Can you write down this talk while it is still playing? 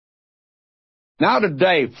Now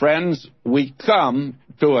today, friends, we come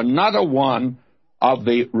to another one of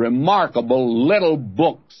the remarkable little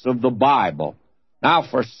books of the Bible. Now,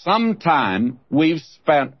 for some time, we've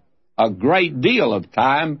spent a great deal of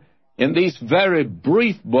time in these very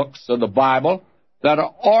brief books of the Bible that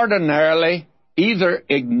are ordinarily either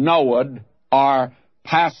ignored or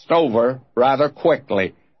passed over rather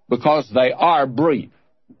quickly because they are brief.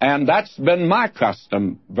 And that's been my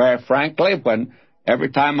custom, very frankly, when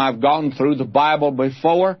every time I've gone through the Bible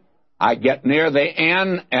before, I get near the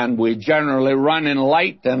end and we generally run in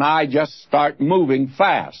late and I just start moving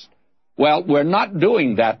fast. Well, we're not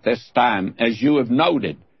doing that this time, as you have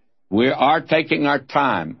noted. We are taking our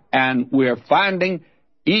time, and we're finding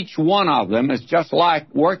each one of them is just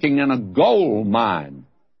like working in a gold mine,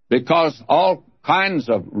 because all kinds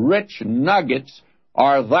of rich nuggets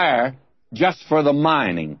are there just for the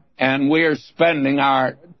mining, and we're spending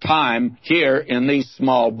our time here in these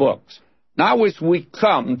small books. Now, as we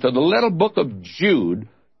come to the little book of Jude,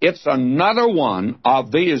 it's another one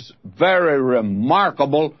of these very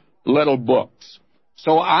remarkable little books.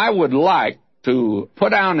 So I would like to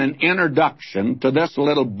put down an introduction to this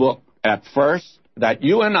little book at first, that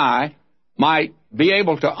you and I might be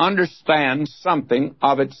able to understand something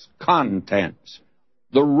of its contents.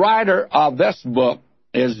 The writer of this book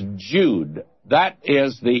is Jude. That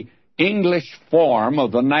is the English form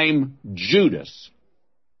of the name Judas.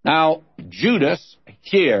 Now, Judas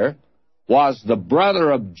here was the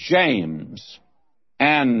brother of James,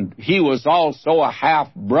 and he was also a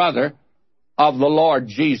half-brother of the Lord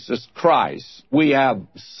Jesus Christ. We have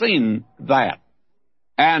seen that.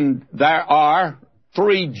 And there are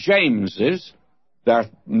 3 Jameses. There are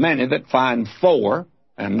many that find 4,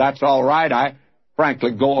 and that's all right. I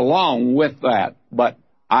frankly go along with that, but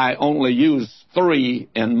I only use 3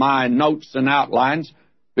 in my notes and outlines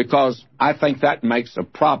because I think that makes a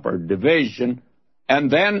proper division. And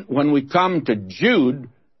then when we come to Jude,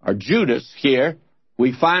 or Judas here,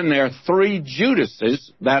 we find there are 3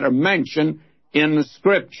 Judases that are mentioned in the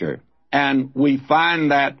Scripture. And we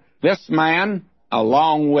find that this man,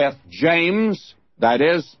 along with James, that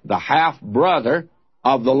is, the half-brother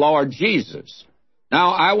of the Lord Jesus.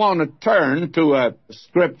 Now, I want to turn to a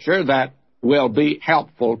Scripture that will be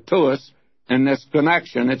helpful to us in this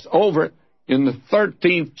connection. It's over in the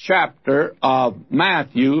 13th chapter of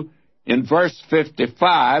Matthew, in verse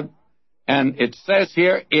 55, and it says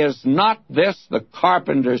here, "Is not this the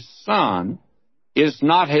carpenter's son? Is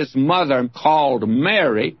not his mother called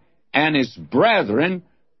Mary, and his brethren,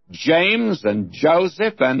 James and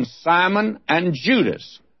Joseph and Simon and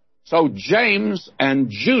Judas?" So James and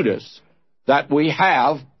Judas, that we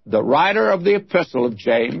have, the writer of the epistle of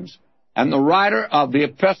James and the writer of the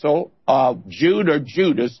epistle of Jude or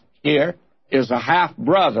Judas here is a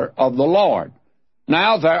half-brother of the Lord.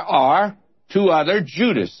 Now there are 2 other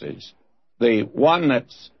Judases. The one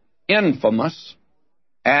that's infamous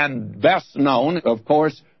and best known, of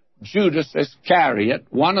course, Judas Iscariot,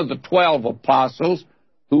 one of the 12 apostles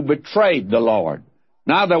who betrayed the Lord.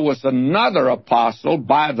 Now there was another apostle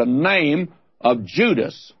by the name of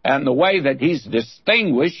Judas, and the way that he's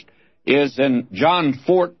distinguished is in John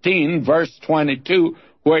 14, verse 22,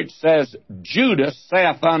 where it says, "Judas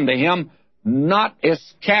saith unto him, not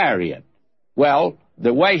Iscariot." Well,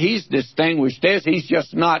 the way he's distinguished is he's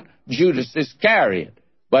just not Judas Iscariot,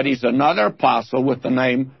 but he's another apostle with the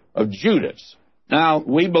name of Judas. Now,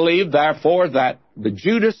 we believe, therefore, that the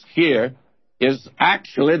Judas here is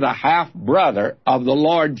actually the half-brother of the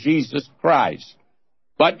Lord Jesus Christ.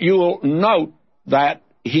 But you'll note that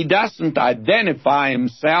he doesn't identify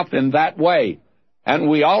himself in that way. And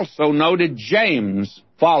we also noted James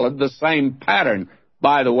followed the same pattern.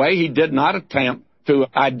 By the way, he did not attempt to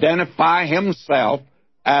identify himself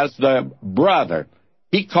as the brother.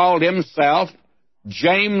 He called himself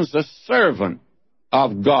James, a servant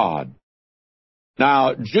of God.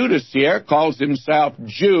 Now, Judas here calls himself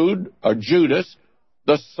Jude, or Judas,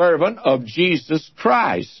 the servant of Jesus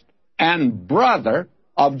Christ, and brother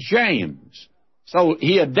of James. So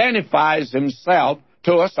he identifies himself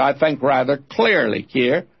to us, I think, rather clearly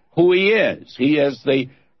here, who he is. He is the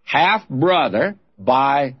half-brother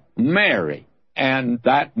by Mary, and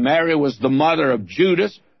that Mary was the mother of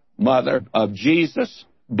Judas, mother of Jesus,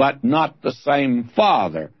 but not the same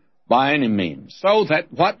father by any means. So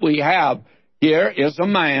that what we have here is a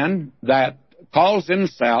man that calls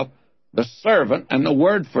himself the servant, and the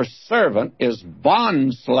word for servant is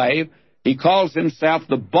bondslave. He calls himself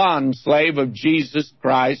the bondslave of Jesus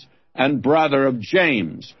Christ and brother of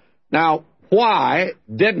James. Now, why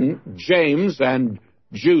didn't James and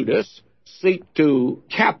Judas seek to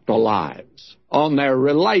capitalize on their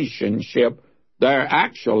relationship They're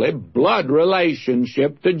actually blood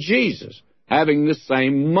relationship to Jesus, having the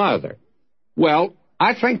same mother. Well,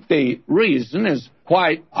 I think the reason is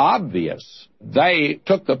quite obvious. They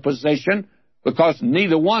took the position because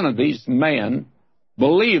neither one of these men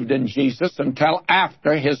believed in Jesus until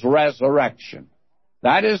after his resurrection.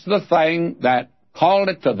 That is the thing that called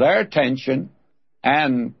it to their attention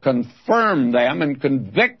and confirmed them and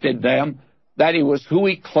convicted them that he was who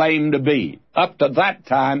he claimed to be. Up to that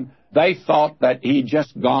time, they thought that he'd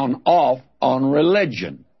just gone off on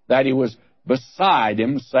religion, that he was beside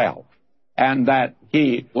himself, and that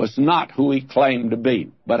he was not who he claimed to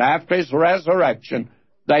be. But after his resurrection,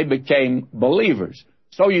 they became believers.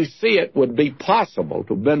 So you see, it would be possible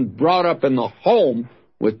to have been brought up in the home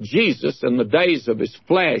with Jesus in the days of his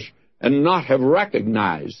flesh and not have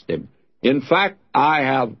recognized him. In fact, I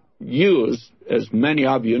have used, as many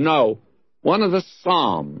of you know, one of the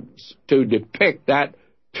Psalms to depict that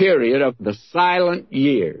period of the silent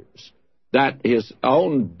years, that his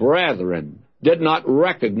own brethren did not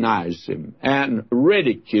recognize him and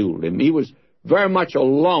ridiculed him. He was very much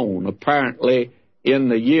alone, apparently, in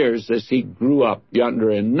the years as he grew up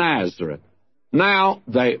yonder in Nazareth. Now,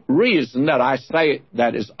 the reason that I say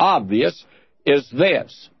that is obvious is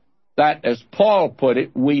this, that, as Paul put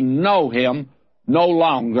it, we know him no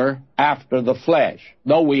longer after the flesh.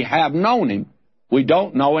 Though we have known him, we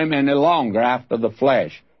don't know him any longer after the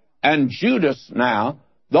flesh. And Judas now,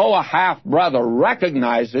 though a half-brother,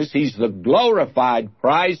 recognizes he's the glorified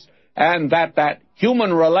Christ and that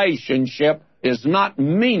human relationship is not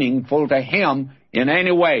meaningful to him in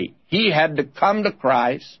any way. He had to come to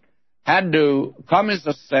Christ, had to come as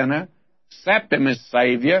a sinner, accept him as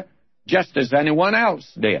Savior, just as anyone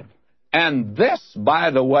else did. And this,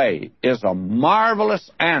 by the way, is a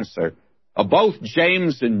marvelous answer of both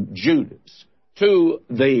James and Judas to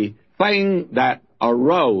the thing that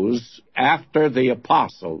arose after the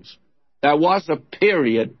apostles. There was a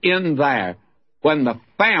period in there when the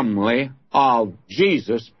family of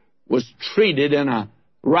Jesus was treated in a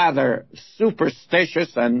rather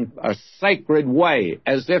superstitious and a sacred way,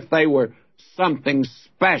 as if they were something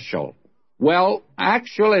special. Well,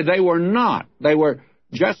 actually, they were not. They were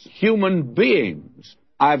just human beings.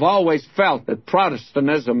 I've always felt that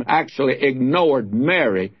Protestantism actually ignored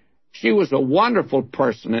Mary. She was a wonderful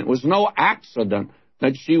person. It was no accident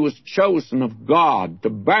that she was chosen of God to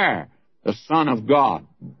bear the Son of God.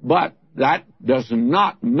 But that does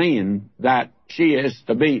not mean that she is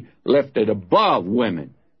to be lifted above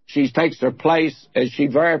women. She takes her place, as she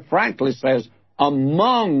very frankly says,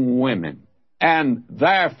 among women. And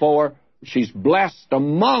therefore, she's blessed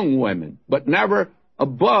among women, but never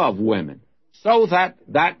above women. So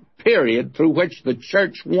that period through which the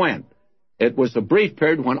church went, it was a brief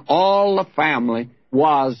period when all the family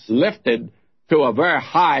was lifted to a very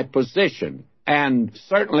high position. And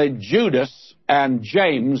certainly Judas and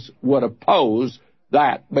James would oppose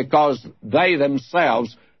that, because they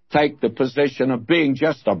themselves take the position of being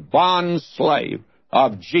just a bond slave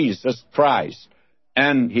of Jesus Christ.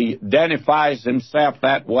 And he identifies himself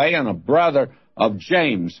that way, and a brother of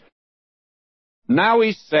James. Now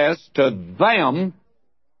he says, to them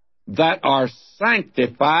that are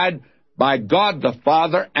sanctified by God the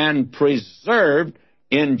Father and preserved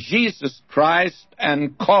in Jesus Christ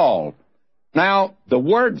and called. Now, the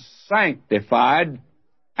word sanctified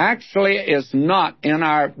actually is not in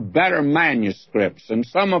our better manuscripts, and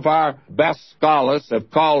some of our best scholars have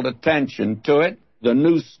called attention to it, the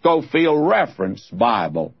New Scofield Reference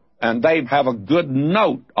Bible, and they have a good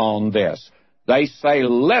note on this. They say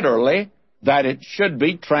literally that it should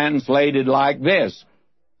be translated like this: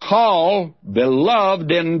 call,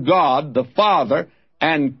 beloved in God the Father,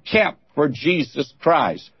 and kept for Jesus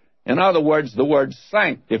Christ. In other words, the word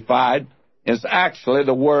sanctified is actually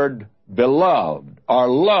the word beloved, or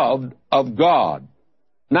loved of God.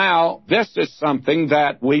 Now, this is something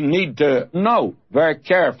that we need to note very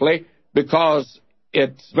carefully, because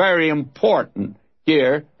it's very important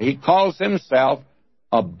here. He calls himself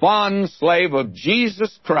a bond slave of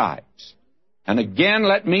Jesus Christ. And again,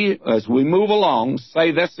 let me, as we move along,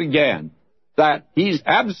 say this again, that he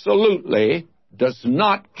absolutely does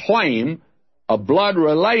not claim a blood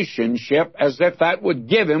relationship as if that would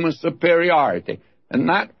give him a superiority. And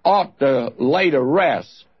that ought to lay to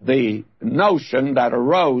rest the notion that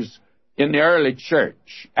arose in the early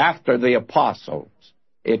church after the apostles.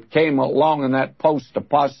 It came along in that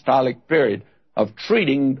post-apostolic period of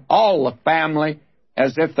treating all the family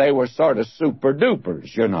as if they were sort of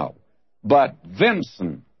super-dupers, you know. But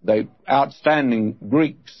Vincent, the outstanding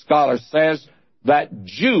Greek scholar, says that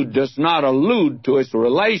Jude does not allude to his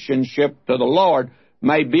relationship to the Lord,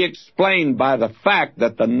 may be explained by the fact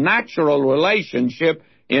that the natural relationship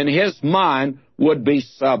in his mind would be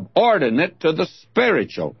subordinate to the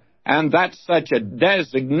spiritual, and that such a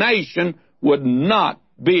designation would not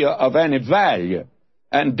be of any value.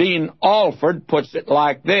 And Dean Alford puts it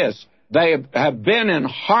like this: they have been in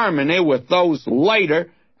harmony with those later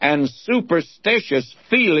and superstitious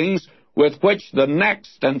feelings with which the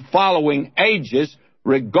next and following ages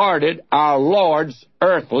regarded our Lord's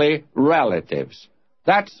earthly relatives.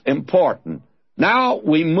 That's important. Now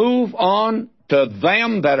we move on to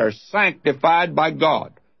them that are sanctified by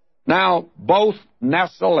God. Now, both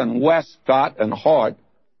Nessel and Westcott and Hort,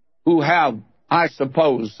 who have, I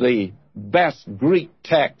suppose, the best Greek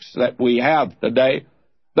text that we have today,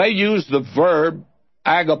 they use the verb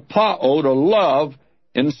agapao to love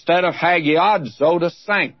instead of hagiadzo to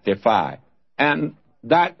sanctify. And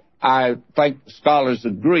that, I think scholars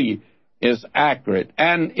agree, is accurate.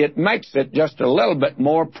 And it makes it just a little bit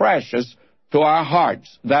more precious to our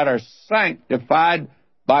hearts that are sanctified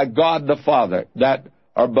by God the Father, that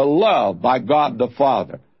are beloved by God the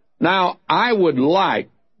Father. Now, I would like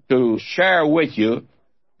to share with you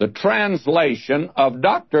the translation of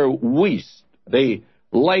Dr. Wuest, the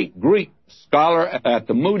late Greek scholar at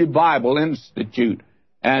the Moody Bible Institute,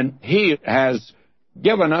 and he has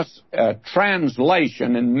given us a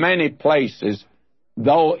translation in many places.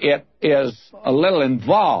 Though it is a little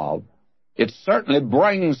involved, it certainly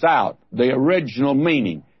brings out the original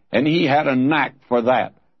meaning, and he had a knack for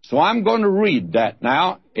that. So I'm going to read that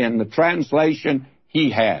now in the translation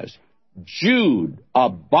he has. Jude, a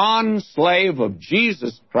bondslave of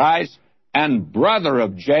Jesus Christ and brother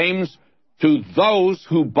of James, to those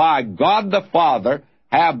who by God the Father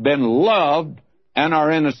have been loved and are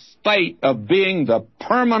in a state of being the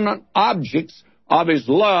permanent objects of his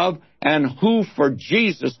love, and who for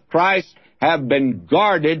Jesus Christ have been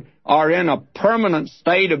guarded, are in a permanent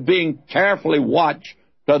state of being carefully watched,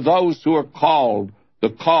 to those who are called, the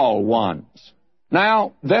called ones.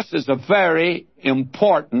 Now, this is a very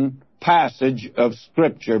important passage of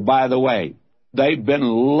Scripture, by the way. They've been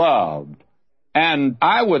loved. And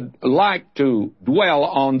I would like to dwell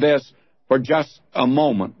on this for just a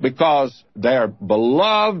moment, because they're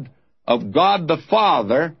beloved of God the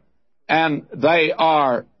Father, and they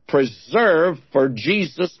are preserved for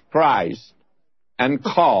Jesus Christ and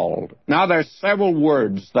called. Now, there's several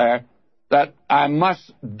words there that I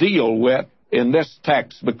must deal with in this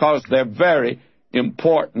text because they're very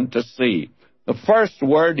important to see. The first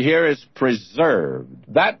word here is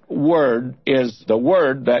preserved. That word is the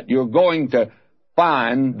word that you're going to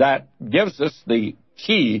find that gives us the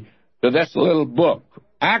key to this little book.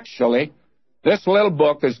 Actually, this little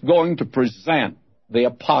book is going to present the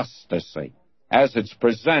apostasy as it's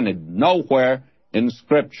presented nowhere in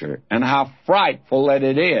Scripture, and how frightful that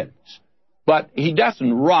it is. But he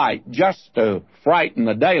doesn't write just to frighten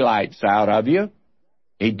the daylights out of you.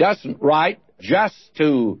 He doesn't write just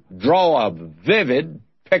to draw a vivid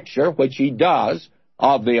picture, which he does,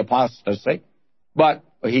 of the apostasy, but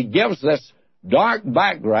he gives this dark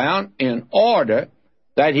background in order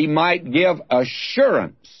that he might give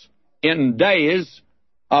assurance in days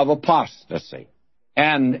of apostasy.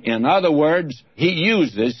 And in other words, he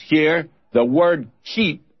uses here the word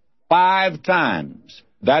keep 5 times.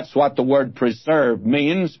 That's what the word preserve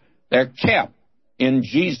means. They're kept in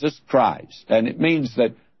Jesus Christ. And it means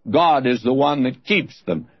that God is the one that keeps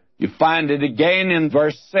them. You find it again in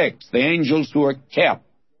verse 6, the angels who are kept.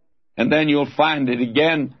 And then you'll find it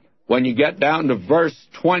again when you get down to verse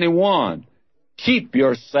 21. Keep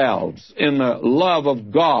yourselves in the love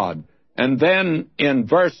of God. And then in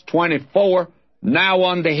verse 24, now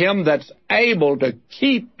unto him that's able to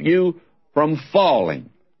keep you from falling.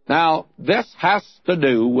 Now, this has to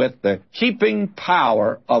do with the keeping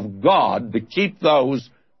power of God to keep those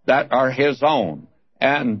that are his own.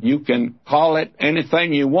 And you can call it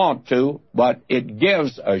anything you want to, but it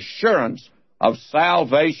gives assurance of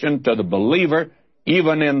salvation to the believer,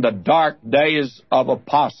 even in the dark days of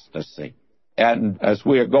apostasy. And as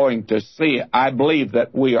we are going to see, I believe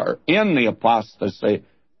that we are in the apostasy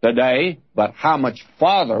today, but how much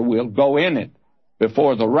farther we'll go in it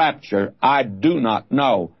before the rapture, I do not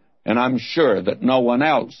know, and I'm sure that no one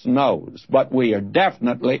else knows. But we are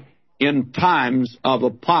definitely in times of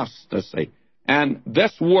apostasy. And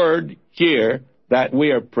this word here, that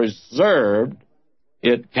we are preserved,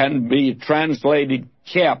 it can be translated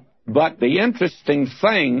kept. But the interesting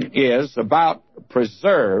thing is about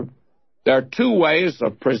preserved, there are 2 ways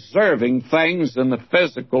of preserving things in the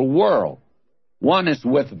physical world. One is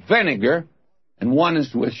with vinegar, and one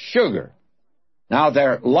is with sugar. Now,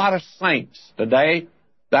 there are a lot of saints today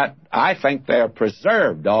that I think they're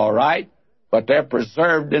preserved all right, but they're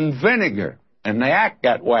preserved in vinegar, and they act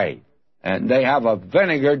that way, and they have a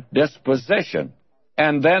vinegar disposition.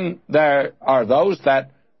 And then there are those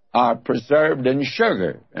that are preserved in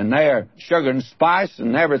sugar, and they are sugar and spice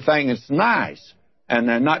and everything is nice. And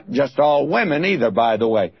they're not just all women either, by the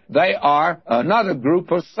way. They are another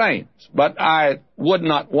group of saints. But I would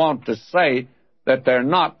not want to say that they're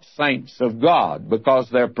not saints of God because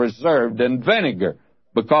they're preserved in vinegar,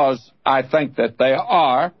 because I think that they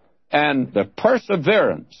are. And the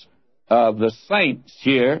perseverance of the saints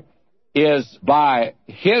here is by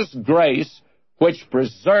His grace, which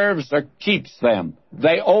preserves or keeps them.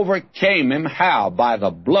 They overcame Him how? By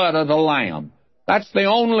the blood of the Lamb. That's the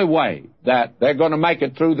only way that they're going to make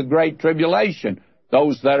it through the Great Tribulation.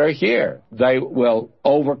 Those that are here, they will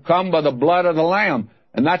overcome by the blood of the Lamb.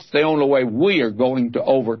 And that's the only way we are going to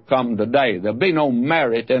overcome today. There'll be no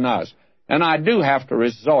merit in us. And I do have to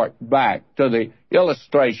resort back to the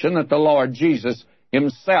illustration that the Lord Jesus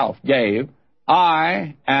Himself gave.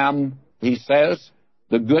 I am, He says,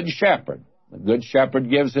 the good shepherd. The good shepherd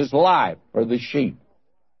gives his life for the sheep.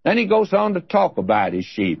 Then He goes on to talk about His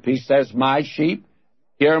sheep. He says, my sheep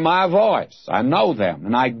hear my voice. I know them,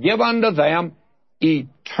 and I give unto them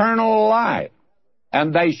eternal life,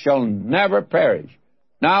 and they shall never perish.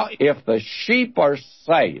 Now, if the sheep are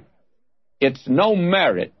saved, it's no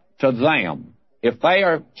merit to them. If they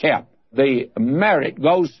are kept, the merit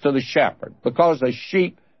goes to the shepherd, because a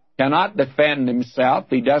sheep cannot defend himself.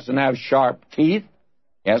 He doesn't have sharp teeth.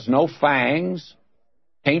 He has no fangs.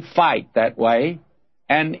 Can't fight that way.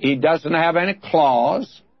 And he doesn't have any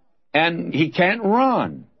claws, and he can't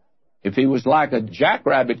run. If he was like a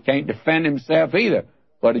jackrabbit, can't defend himself either.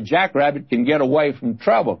 But a jackrabbit can get away from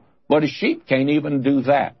trouble. But a sheep can't even do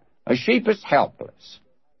that. A sheep is helpless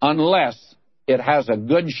unless it has a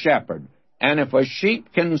good shepherd. And if a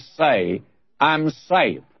sheep can say, I'm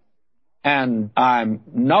safe, and I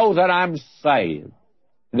know that I'm saved,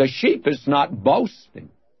 the sheep is not boasting.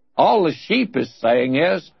 All the sheep is saying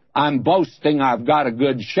is, I'm boasting I've got a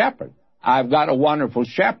good shepherd. I've got a wonderful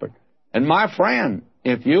shepherd. And my friend,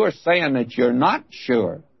 if you are saying that you're not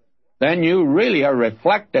sure, then you really are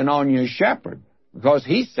reflecting on your shepherd, because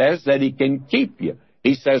He says that He can keep you.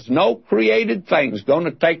 He says no created thing is going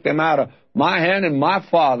to take them out of my hand and my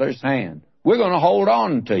Father's hand. We're going to hold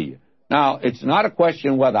on to you. Now, it's not a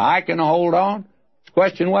question whether I can hold on. It's a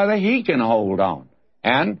question whether He can hold on.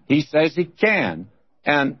 And He says He can.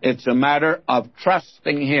 And it's a matter of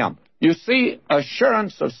trusting Him. You see,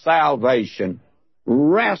 assurance of salvation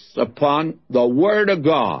rests upon the Word of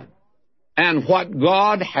God and what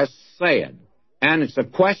God has said. And it's a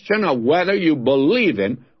question of whether you believe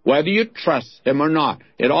Him, whether you trust Him or not.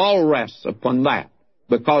 It all rests upon that,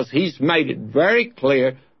 because He's made it very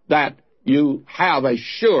clear that you have a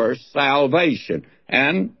sure salvation.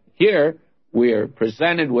 And here we are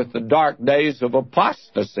presented with the dark days of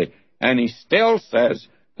apostasy. And He still says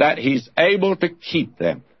that He's able to keep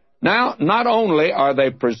them. Now, not only are they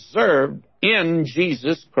preserved in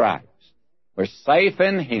Jesus Christ, we're safe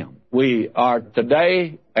in Him. We are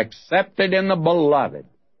today accepted in the Beloved.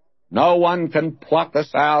 No one can pluck us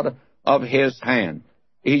out of His hand.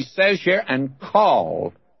 He says here, and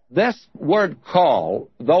called. This word call,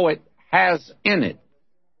 though it has in it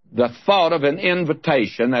the thought of an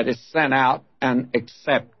invitation that is sent out and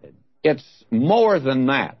accepted, it's more than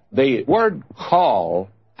that. The word call,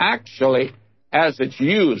 actually, as it's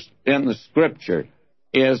used in the Scripture,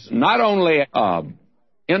 is not only an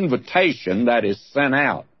invitation that is sent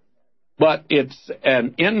out, but it's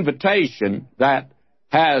an invitation that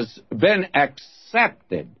has been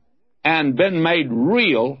accepted and been made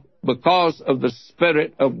real because of the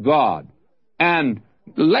Spirit of God. And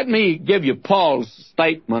let me give you Paul's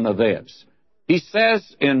statement of this. He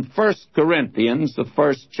says in 1 Corinthians, the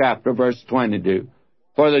first chapter, verse 22,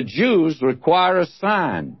 for the Jews require a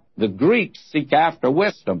sign, the Greeks seek after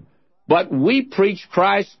wisdom, but we preach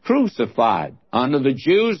Christ crucified, unto the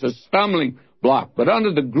Jews a stumbling block, but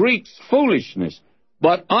unto the Greeks foolishness,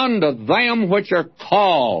 but unto them which are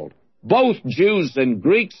called, both Jews and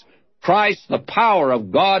Greeks, Christ the power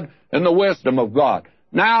of God and the wisdom of God.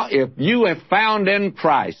 Now, if you have found in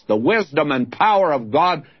Christ the wisdom and power of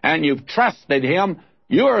God and you've trusted Him,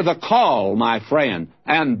 you're the call, my friend.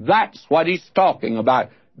 And that's what He's talking about.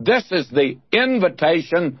 This is the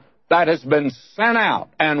invitation that has been sent out.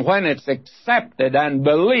 And when it's accepted and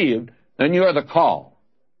believed, then you're the call.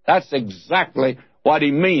 That's exactly what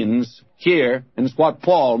He means here, and it's what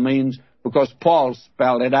Paul means, because Paul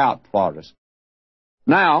spelled it out for us.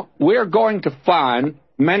 Now, we're going to find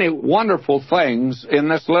many wonderful things in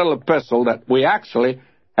this little epistle that we actually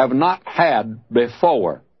have not had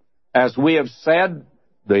before. As we have said,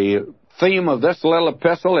 the theme of this little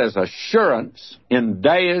epistle is assurance in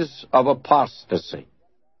days of apostasy.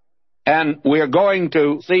 And we're going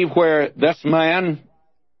to see where this man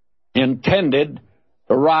intended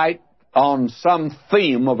to write on some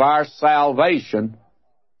theme of our salvation,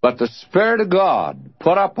 but the Spirit of God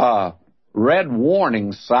put up a red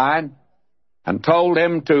warning sign and told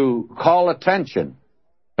him to call attention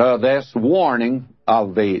to this warning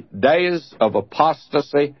of the days of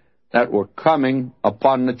apostasy that were coming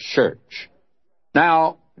upon the church.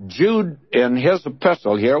 Now, Jude, in his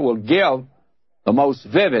epistle here, will give the most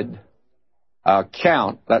vivid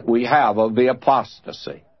account that we have of the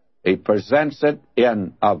apostasy. He presents it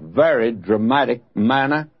in a very dramatic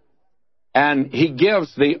manner, and he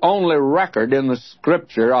gives the only record in the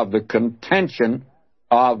Scripture of the contention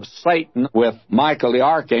of Satan with Michael the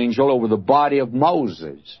archangel over the body of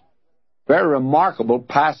Moses. Very remarkable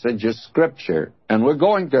passage of Scripture, and we're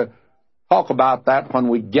going to talk about that when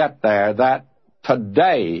we get there, that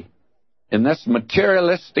today, in this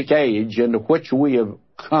materialistic age into which we have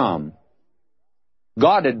come,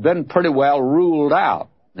 God had been pretty well ruled out.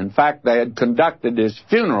 In fact, they had conducted his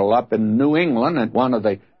funeral up in New England at one of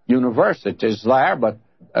the universities there, but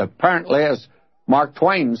apparently, as Mark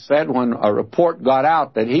Twain said when a report got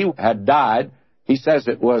out that he had died, he says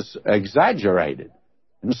it was exaggerated.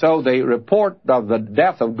 And so the report of the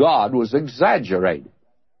death of God was exaggerated.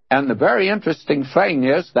 And the very interesting thing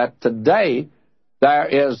is that today there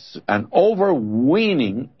is an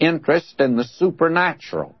overweening interest in the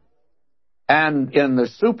supernatural. And in the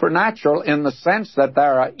supernatural in the sense that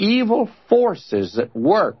there are evil forces at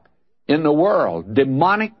work in the world,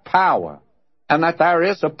 demonic power, and that there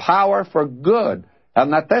is a power for good,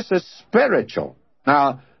 and that this is spiritual.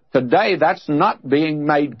 Now, today that's not being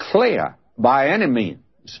made clear by any means.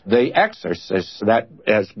 The Exorcist that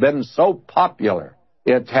has been so popular,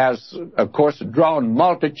 it has, of course, drawn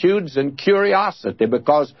multitudes and curiosity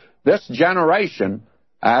because this generation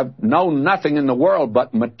have known nothing in the world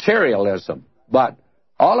but materialism. But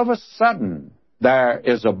all of a sudden, there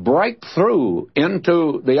is a breakthrough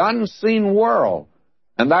into the unseen world,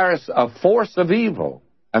 and there is a force of evil,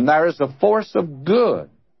 and there is a force of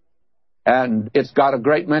good, and it's got a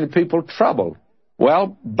great many people troubled.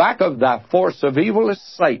 Well, back of that force of evil is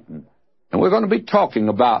Satan, and we're going to be talking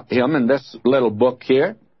about him in this little book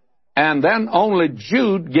here. And then only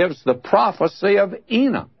Jude gives the prophecy of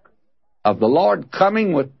Enoch, of the Lord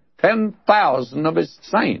coming with 10,000 of his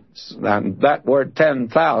saints. And that word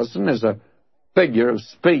 10,000 is a figure of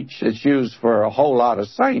speech that's used for a whole lot of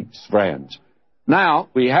saints, friends. Now,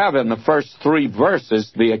 we have in the first 3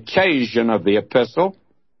 verses the occasion of the epistle,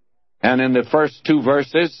 and in the first 2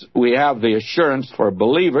 verses we have the assurance for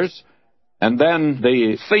believers, and then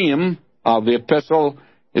the theme of the epistle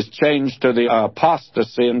is changed to the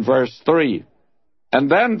apostasy in verse 3. And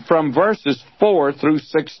then from verses 4 through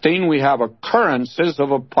 16, we have occurrences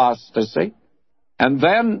of apostasy. And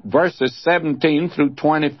then verses 17 through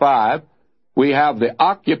 25, we have the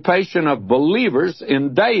occupation of believers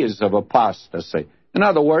in days of apostasy. In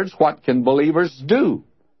other words, what can believers do?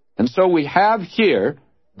 And so we have here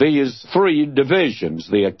these 3 divisions: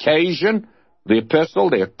 the occasion, the epistle,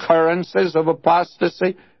 the occurrences of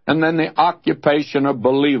apostasy, and then the occupation of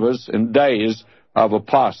believers in days of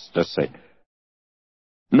apostasy.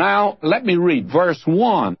 Now, let me read verse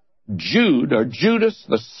 1. Jude, or Judas,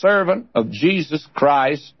 the servant of Jesus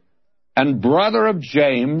Christ, and brother of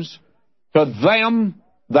James, to them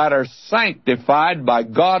that are sanctified by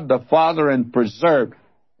God the Father and preserved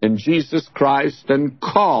in Jesus Christ and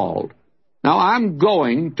called. Now, I'm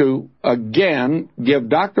going to, again, give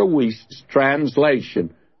Dr. Wuest's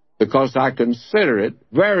translation because I consider it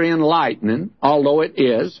very enlightening, although it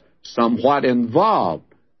is somewhat involved.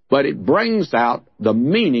 But it brings out the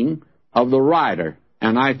meaning of the writer,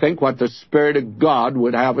 and I think what the Spirit of God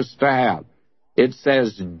would have us to have. It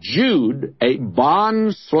says, Jude, a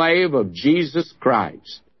bond-slave of Jesus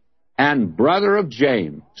Christ, and brother of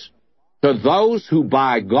James, to those who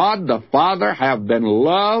by God the Father have been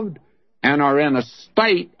loved and are in a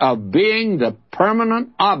state of being the permanent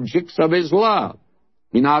objects of his love.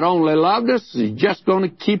 He not only loved us, he's just going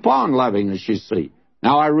to keep on loving us, you see.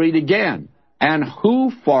 Now I read again. And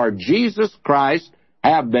who for Jesus Christ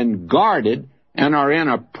have been guarded and are in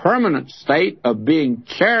a permanent state of being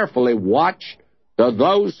carefully watched to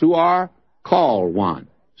those who are called ones.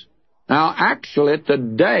 Now, actually,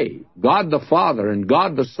 today, God the Father and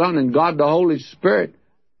God the Son and God the Holy Spirit,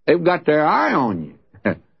 they've got their eye on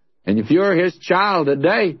you. And if you're his child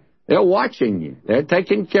today, they're watching you. They're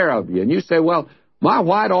taking care of you. And you say, well,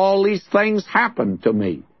 why do all these things happen to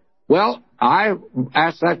me? Well, I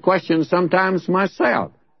ask that question sometimes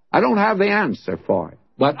myself. I don't have the answer for it.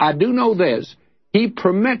 But I do know this. He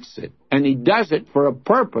permits it, and he does it for a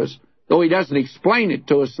purpose, though he doesn't explain it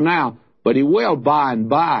to us now, but he will by and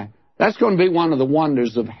by. That's going to be one of the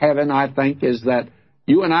wonders of heaven, I think, is that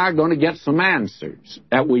you and I are going to get some answers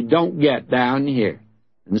that we don't get down here.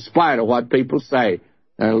 In spite of what people say,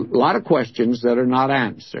 there are a lot of questions that are not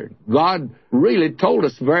answered. God really told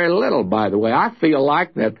us very little, by the way. I feel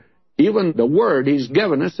like that even the Word He's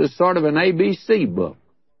given us is sort of an ABC book,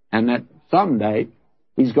 and that someday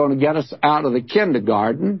He's going to get us out of the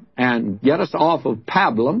kindergarten and get us off of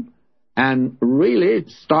pablum and really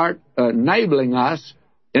start enabling us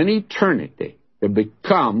in eternity to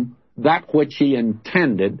become that which He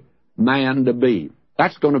intended man to be.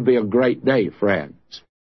 That's going to be a great day, friends.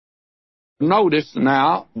 Notice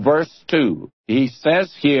now verse 2. He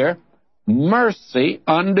says here, mercy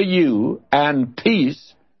unto you and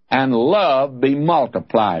peace and love be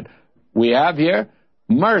multiplied. We have here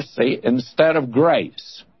mercy instead of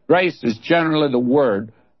grace. Grace is generally the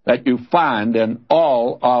word that you find in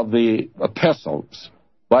all of the epistles.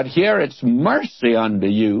 But here it's mercy unto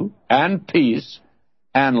you and peace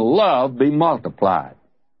and love be multiplied.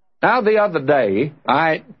 Now, the other day,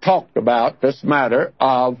 I talked about this matter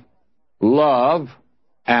of love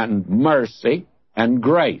and mercy and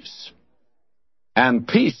grace. And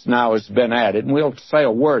peace now has been added, and we'll say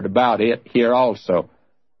a word about it here also.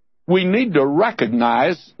 We need to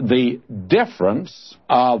recognize the difference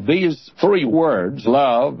of these three words,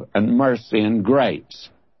 love and mercy and grace,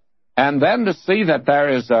 and then to see that there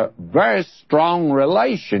is a very strong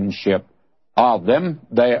relationship of them.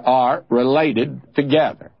 They are related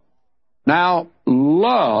together. Now,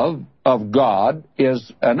 love of God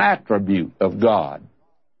is an attribute of God.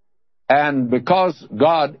 And because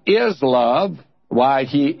God is love, why,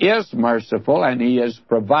 He is merciful and He has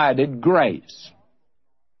provided grace.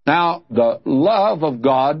 Now, the love of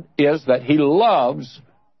God is that He loves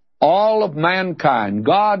all of mankind.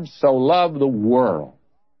 God so loved the world.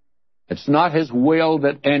 It's not His will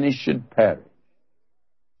that any should perish.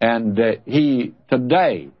 And He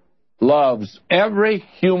today loves every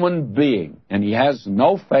human being, and He has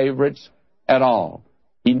no favorites at all.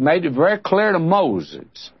 He made it very clear to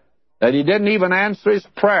Moses that He didn't even answer his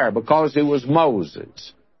prayer because he was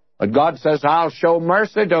Moses. But God says, I'll show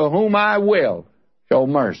mercy to whom I will show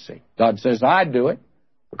mercy. God says, I do it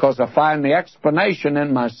because I find the explanation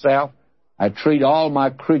in myself. I treat all my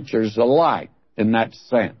creatures alike in that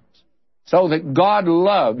sense. So that God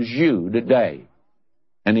loves you today.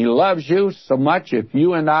 And He loves you so much, if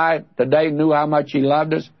you and I today knew how much He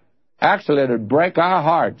loved us, actually it would break our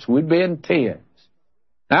hearts. We'd be in tears.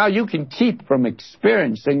 Now you can keep from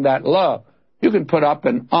experiencing that love. You can put up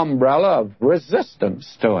an umbrella of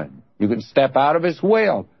resistance to Him. You can step out of His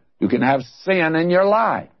will. You can have sin in your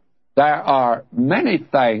life. There are many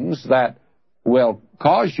things that will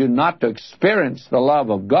cause you not to experience the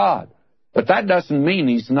love of God. But that doesn't mean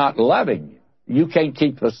He's not loving you. You can't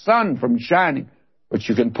keep the sun from shining, but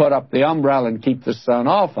you can put up the umbrella and keep the sun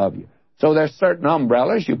off of you. So there's certain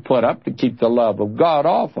umbrellas you put up to keep the love of God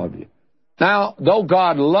off of you. Now, though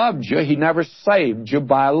God loved you, He never saved you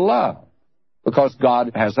by love, because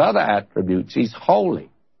God has other attributes. He's holy,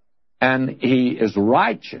 and He is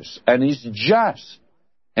righteous, and He's just,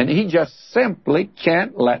 and He just simply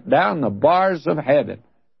can't let down the bars of heaven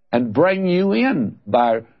and bring you in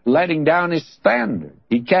by letting down His standard.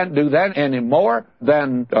 He can't do that any more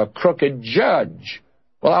than a crooked judge.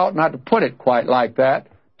 Well, I ought not to put it quite like that.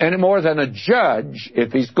 Any more than a judge,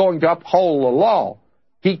 if he's going to uphold the law,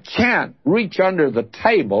 he can't reach under the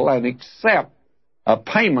table and accept a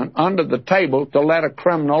payment under the table to let a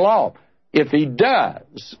criminal off. If he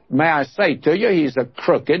does, may I say to you, he's a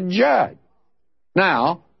crooked judge.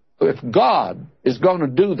 Now, if God is going to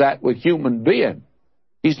do that with human beings,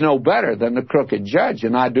 He's no better than the crooked judge,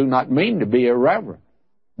 and I do not mean to be irreverent.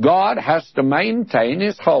 God has to maintain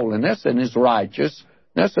His holiness and His righteousness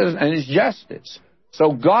and His justice.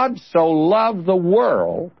 So God so loved the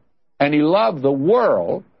world, and He loved the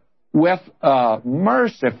world with a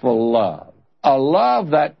merciful love, a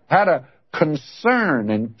love that had a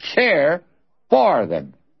concern and care for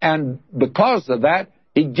them. And because of that,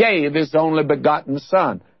 He gave His only begotten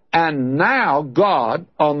Son. And now God,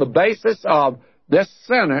 on the basis of this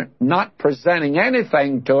sinner not presenting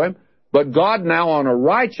anything to Him, but God now on a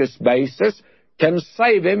righteous basis can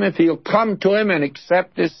save him if he'll come to Him and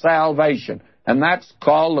accept His salvation. And that's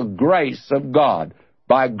called the grace of God.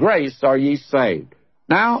 By grace are ye saved.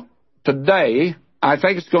 Now, today, I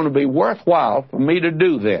think it's going to be worthwhile for me to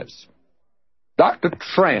do this. Dr.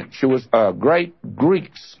 Trench, who was a great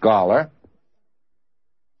Greek scholar,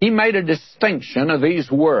 he made a distinction of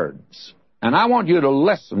these words. And I want you to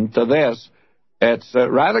listen to this It's a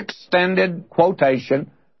rather extended quotation,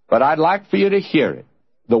 but I'd like for you to hear it.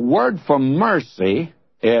 The word for mercy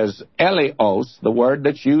is eleos, the word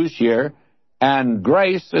that's used here, and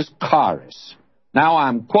grace is charis. Now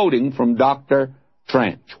I'm quoting from Dr.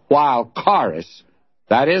 Trench. While charis,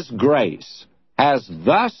 that is grace, has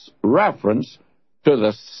thus reference to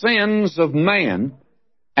the sins of man,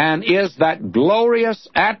 and is that glorious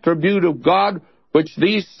attribute of God which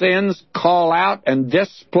these sins call out and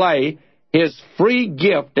display His free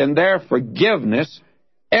gift in their forgiveness,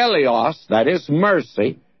 eleos, that is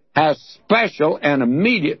mercy, has special and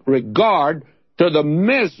immediate regard to the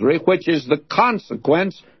misery which is the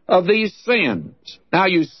consequence of these sins. Now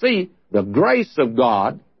you see, the grace of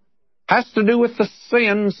God has to do with the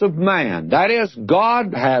sins of man. That is,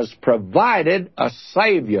 God has provided a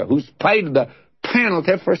Savior who's paid the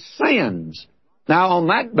penalty for sins. Now, on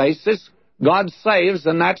that basis, God saves,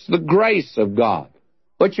 and that's the grace of God.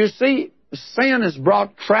 But you see, sin has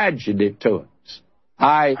brought tragedy to us.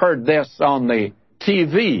 I heard this on the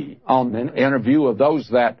TV, on an interview of those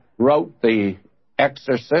that wrote The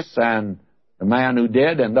Exorcist and the man who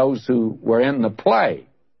did and those who were in the play.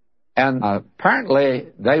 And apparently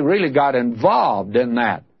they really got involved in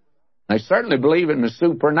that. They certainly believe in the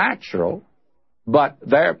supernatural, but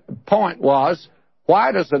their point was,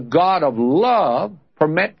 why does a God of love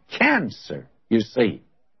permit cancer, you see?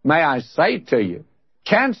 May I say to you,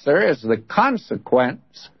 cancer is the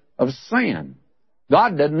consequence of sin.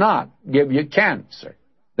 God did not give you cancer.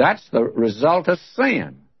 That's the result of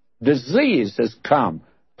sin. Disease has come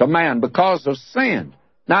to man because of sin.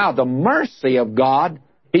 Now, the mercy of God,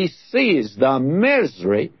 He sees the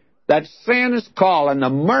misery that sin is caused, and the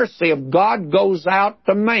mercy of God goes out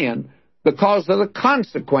to man because of the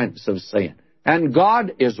consequence of sin. And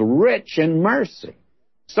God is rich in mercy.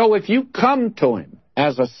 So if you come to Him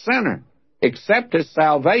as a sinner, accept His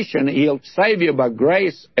salvation, He'll save you by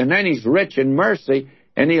grace, and then He's rich in mercy,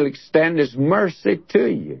 and He'll extend His mercy to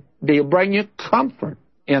you. He'll bring you comfort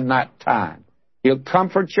in that time. He'll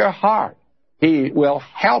comfort your heart. He will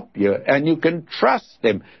help you, and you can trust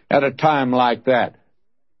Him at a time like that.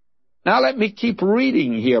 Now let me keep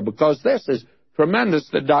reading here, because this is tremendous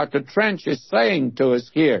that Dr. Trench is saying to us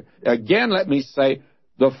here. Again, let me say,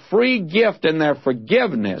 the free gift in their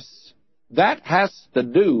forgiveness, that has to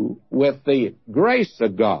do with the grace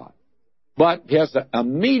of God. But His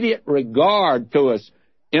immediate regard to us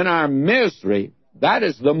in our misery, that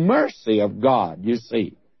is the mercy of God, you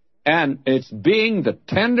see. And it's being the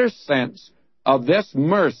tender sense of this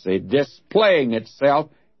mercy displaying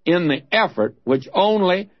itself in the effort which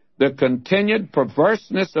only the continued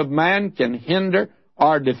perverseness of man can hinder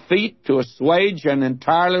or defeat, to assuage and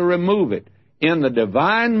entirely remove it. In the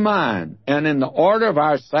divine mind and in the order of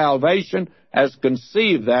our salvation as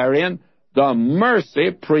conceived therein, the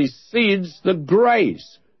mercy precedes the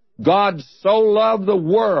grace. God so loved the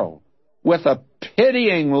world with a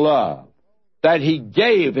pitying love that He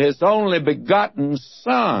gave His only begotten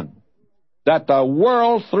Son, that the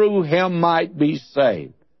world through Him might be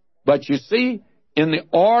saved. But you see, in the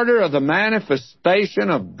order of the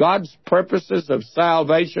manifestation of God's purposes of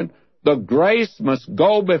salvation, the grace must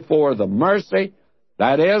go before the mercy.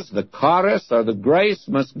 That is, the charis, or the grace,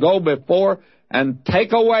 must go before and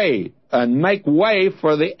take away and make way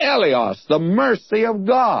for the eleos, the mercy of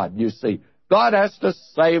God, you see. God has to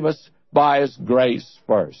save us by His grace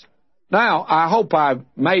first. Now, I hope I've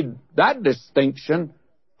made that distinction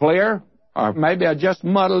clear, or maybe I just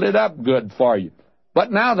muddled it up good for you.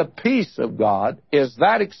 But now the peace of God is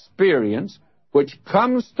that experience which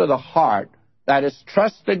comes to the heart that has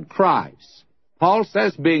trusted Christ. Paul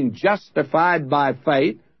says, being justified by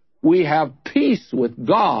faith, we have peace with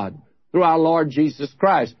God through our Lord Jesus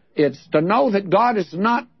Christ. It's to know that God is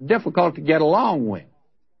not difficult to get along with.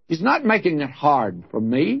 He's not making it hard for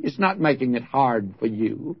me. He's not making it hard for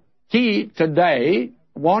you. He, today,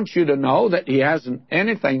 wants you to know that He hasn't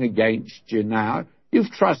anything against you now.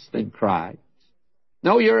 You've trusted Christ.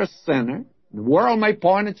 No, you're a sinner. The world may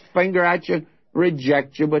point its finger at you,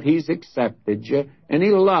 reject you, but He's accepted you, and He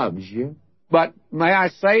loves you. But may I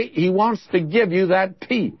say, He wants to give you that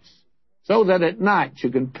peace, so that at night you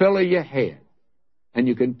can pillow your head. And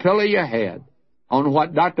you can pillow your head on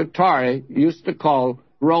what Dr. Torrey used to call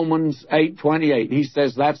Romans 8:28. He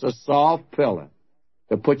says that's a soft pillow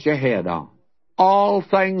to put your head on. All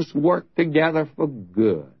things work together for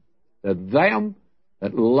good to them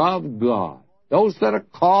that love God, those that are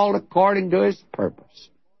called according to His purpose.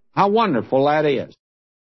 How wonderful that is.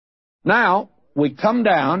 Now, we come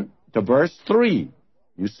down to verse 3.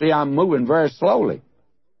 You see, I'm moving very slowly,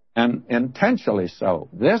 and intentionally so.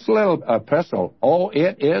 This little epistle,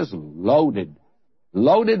 it is loaded.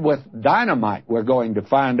 loaded with dynamite, we're going to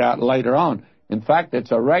find out later on. In fact,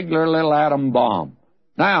 it's a regular little atom bomb.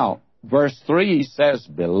 Now, verse 3, he says,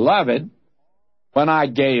 Beloved, when I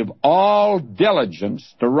gave all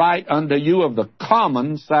diligence to write unto you of the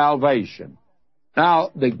common salvation.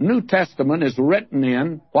 Now, the New Testament is written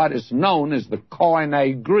in what is known as the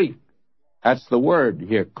Koine Greek. That's the word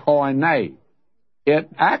here, Koine. It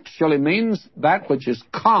actually means that which is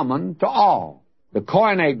common to all. The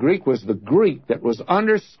Koine Greek was the Greek that was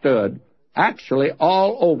understood actually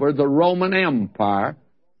all over the Roman Empire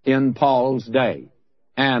in Paul's day,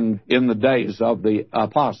 and in the days of the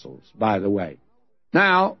apostles, by the way.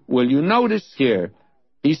 Now, will you notice here,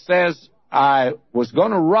 he says, I was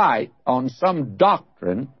going to write on some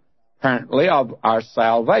doctrine, apparently, of our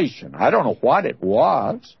salvation. I don't know what it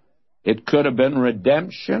was. It could have been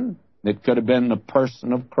redemption. It could have been the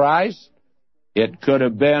person of Christ. It could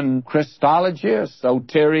have been Christology,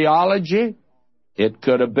 soteriology. It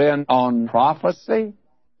could have been on prophecy.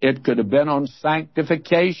 It could have been on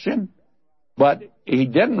sanctification. But he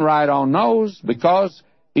didn't write on those because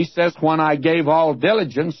he says, when I gave all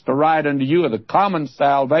diligence to write unto you of the common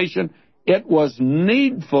salvation, it was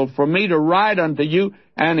needful for me to write unto you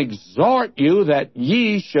and exhort you that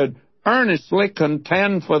ye should earnestly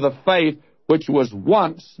contend for the faith which was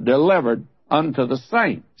once delivered unto the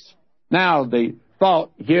saints. Now, the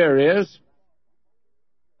thought here is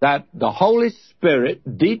that the Holy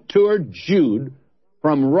Spirit detoured Jude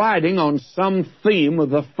from writing on some theme of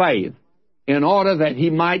the faith in order that he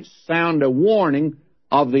might sound a warning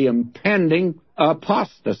of the impending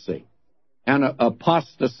apostasy. And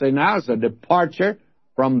apostasy now is a departure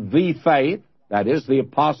from the faith, that is the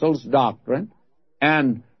apostles' doctrine,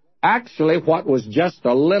 and actually what was just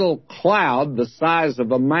a little cloud the size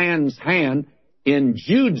of a man's hand in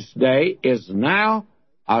Jude's day is now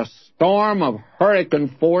a storm of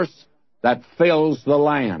hurricane force that fills the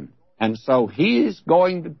land. And so he's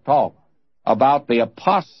going to talk about the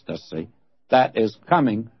apostasy that is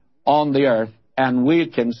coming on the earth, and we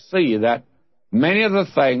can see that many of the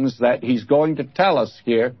things that he's going to tell us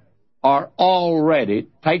here are already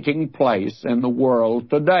taking place in the world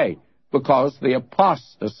today, because the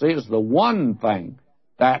apostasy is the one thing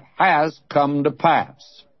that has come to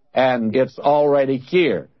pass, and it's already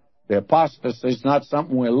here. The apostasy is not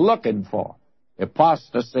something we're looking for. The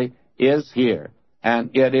apostasy is here, and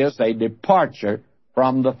it is a departure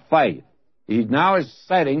from the faith. He now is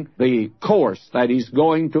setting the course that he's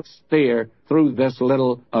going to steer through this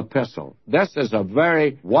little epistle. This is a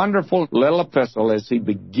very wonderful little epistle as he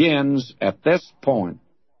begins at this point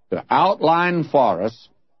to outline for us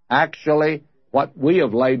actually what we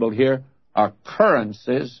have labeled here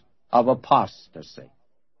occurrences of apostasy.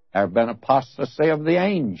 There have been apostasy of the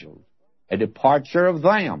angels, a departure of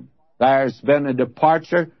them. There's been a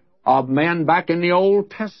departure of men back in the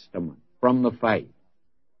Old Testament from the faith.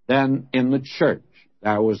 Then in the church,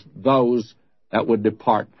 there was those that would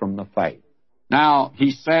depart from the faith. Now,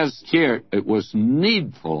 he says here, it was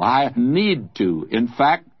needful. I need to. In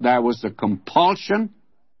fact, there was a compulsion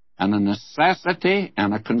and a necessity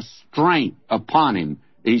and a constraint upon him.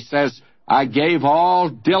 He says, I gave all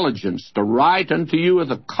diligence to write unto you of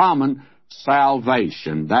the common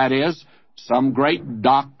salvation. That is, some great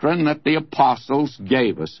doctrine that the apostles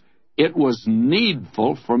gave us. It was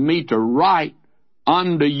needful for me to write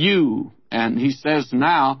unto you. And he says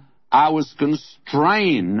now, I was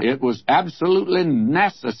constrained. It was absolutely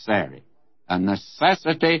necessary. A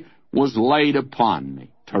necessity was laid upon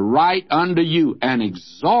me to write unto you and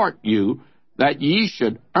exhort you that ye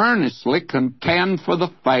should earnestly contend for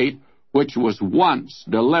the faith which was once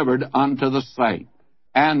delivered unto the saints.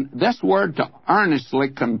 And this word to earnestly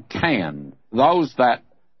contend, those that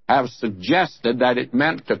have suggested that it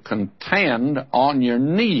meant to contend on your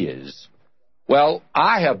knees. Well,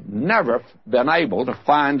 I have never been able to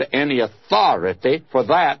find any authority for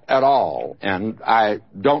that at all, and I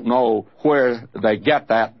don't know where they get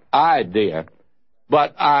that idea.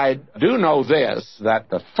 But I do know this, that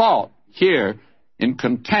the thought here in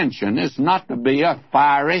contention is not to be a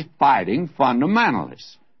fiery, fighting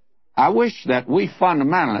fundamentalist. I wish that we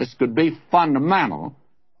fundamentalists could be fundamental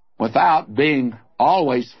without being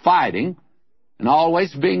always fighting and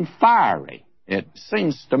always being fiery. It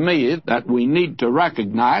seems to me that we need to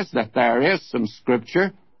recognize that there is some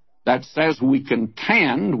Scripture that says we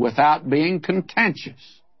contend without being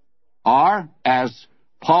contentious. Or, as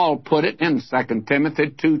Paul put it in 2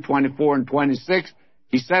 Timothy 2:24 and 26,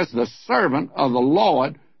 he says, the servant of the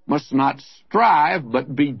Lord must not strive,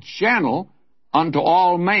 but be gentle unto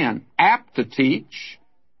all men, apt to teach,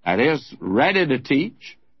 that is, ready to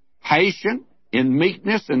teach, patient, in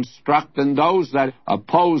meekness, instructing those that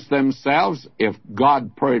oppose themselves, if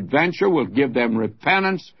God peradventure will give them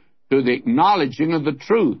repentance to the acknowledging of the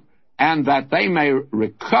truth, and that they may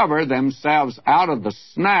recover themselves out of the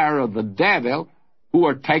snare of the devil, who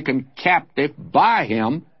are taken captive by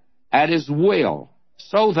him at his will.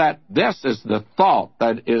 So that this is the thought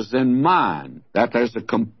that is in mind, that there's a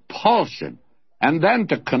compulsion. And then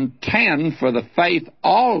to contend for the faith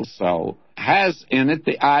also has in it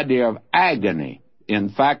the idea of agony. In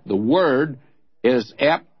fact, the word is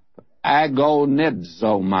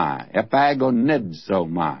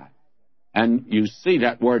epagonidzomai. And you see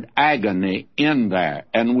that word agony in there.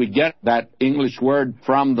 And we get that English word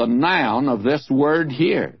from the noun of this word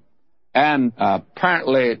here. And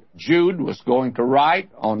apparently Jude was going to write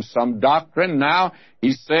on some doctrine. Now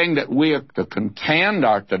he's saying that we are to contend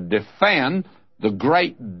or to defend the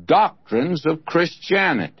great doctrines of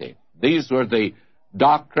Christianity. These were the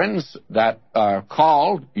doctrines that are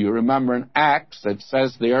called, you remember in Acts, it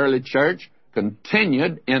says the early church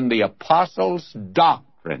continued in the apostles'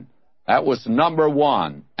 doctrine. That was number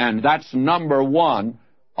one, and that's number one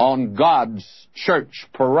on God's church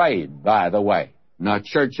parade, by the way. Now,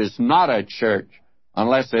 church is not a church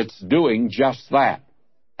unless it's doing just that.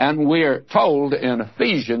 And we're told in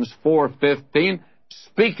Ephesians 4:15,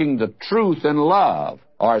 speaking the truth in love,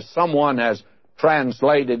 or someone has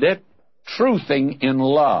translated it, truthing in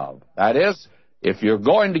love. That is, if you're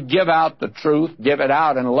going to give out the truth, give it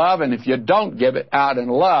out in love, and if you don't give it out in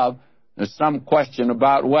love, there's some question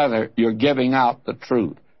about whether you're giving out the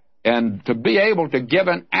truth. And to be able to give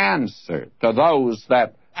an answer to those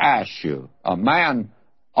that ask you. A man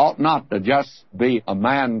ought not to just be a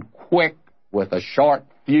man quick with a short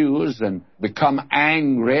fuse and become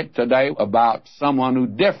angry today about someone who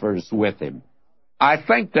differs with him. I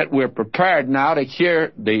think that we're prepared now to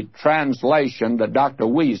hear the translation that Dr.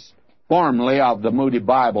 Wuest, formerly of the Moody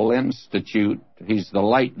Bible Institute, he's the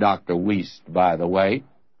late Dr. Wuest, by the way,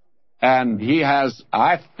 and he has,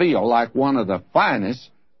 I feel, like one of the finest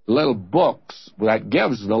little books that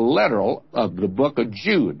gives the literal of the book of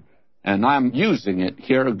Jude. And I'm using it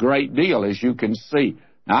here a great deal, as you can see.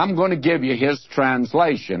 Now, I'm going to give you his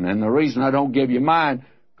translation, and the reason I don't give you mine,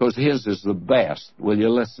 because his is the best. Will you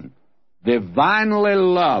listen? Divinely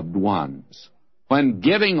loved ones, when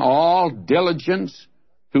giving all diligence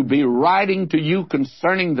to be writing to you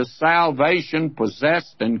concerning the salvation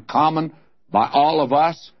possessed in common by all of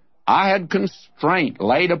us, I had constraint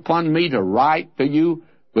laid upon me to write to you,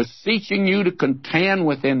 beseeching you to contend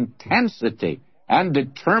with intensity and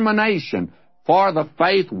determination for the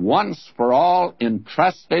faith once for all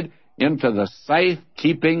entrusted into the safe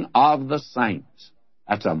keeping of the saints.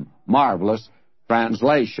 That's a marvelous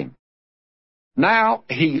translation. Now,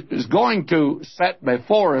 he is going to set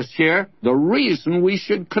before us here the reason we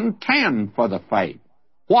should contend for the faith.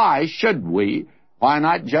 Why should we? Why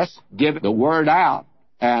not just give the word out?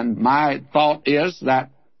 And my thought is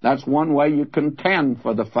that that's one way you contend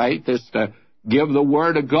for the faith, is to give the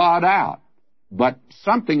Word of God out. But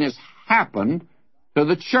something has happened to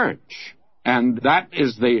the church, and that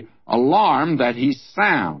is the alarm that he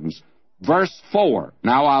sounds. Verse 4.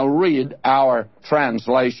 Now I'll read our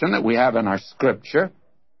translation that we have in our Scripture,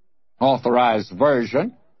 Authorized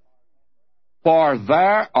Version. For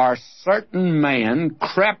there are certain men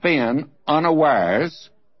crept in unawares,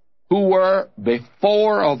 who were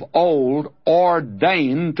before of old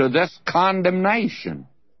ordained to this condemnation,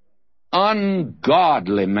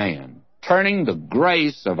 ungodly men, turning the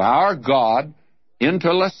grace of our God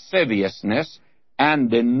into lasciviousness, and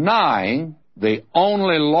denying the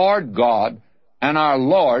only Lord God and our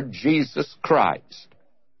Lord Jesus Christ.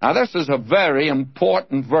 Now, this is a very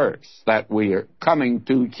important verse that we are coming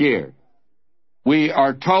to here. We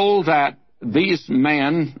are told that these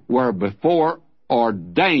men were before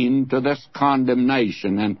ordained to this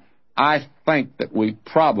condemnation, and I think that we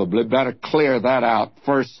probably better clear that out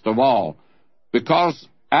first of all, because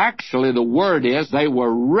actually the word is they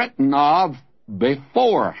were written of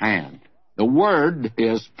beforehand. The word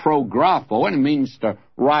is prographo, and it means to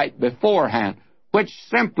write beforehand, which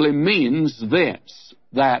simply means this,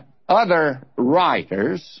 that other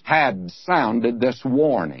writers had sounded this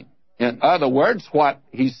warning. In other words, what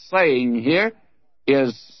he's saying here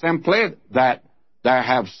is simply that there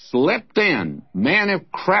have slipped in, men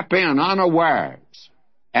have crept in unawares,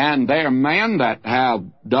 and they are men that have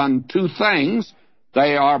done two things.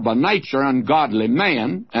 They are by nature ungodly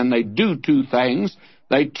men, and they do two things.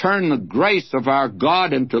 They turn the grace of our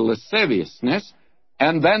God into lasciviousness,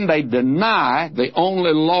 and then they deny the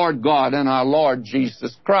only Lord God and our Lord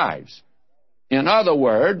Jesus Christ. In other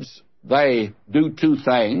words, they do two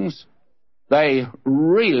things. they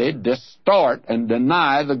really distort and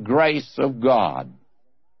deny the grace of God.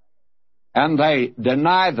 And they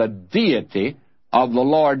deny the deity of the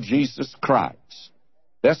Lord Jesus Christ.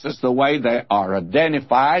 This is the way they are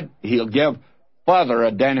identified. He'll give further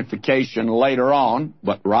identification later on,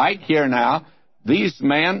 but right here now, these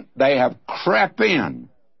men, they have crept in.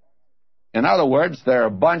 In other words, they're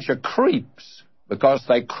a bunch of creeps because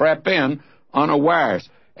they crept in unawares.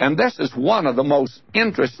 And this is one of the most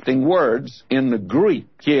interesting words in the Greek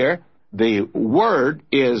here. The word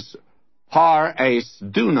is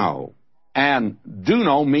paraisduno, and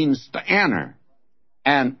duno means to enter.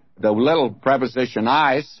 And the little preposition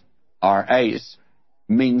eis, or eis,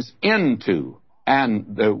 means into.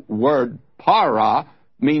 And the word para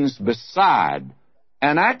means beside.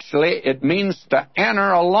 And actually, it means to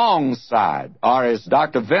enter alongside, or as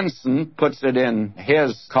Dr. Vinson puts it in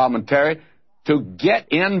his commentary, to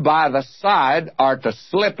get in by the side or to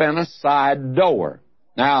slip in a side door.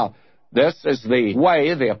 Now, this is the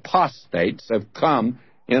way the apostates have come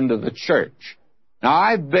into the church. Now,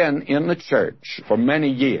 I've been in the church for many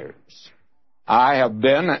years. I have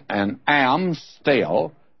been and am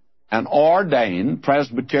still an ordained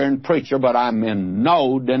Presbyterian preacher, but I'm in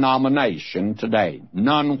no denomination today.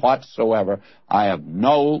 None whatsoever. I have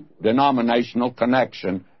no denominational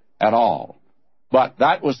connection at all. But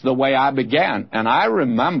that was the way I began. And I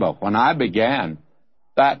remember when I began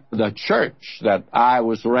that the church that I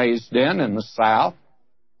was raised in the South,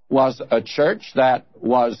 was a church that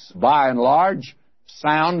was, by and large,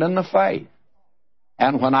 sound in the faith.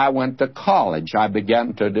 And when I went to college, I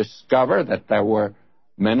began to discover that there were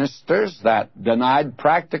ministers that denied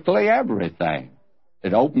practically everything.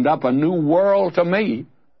 It opened up a new world to me.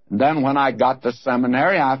 And then when I got to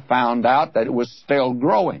seminary, I found out that it was still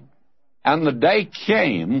growing. And the day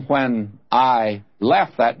came when I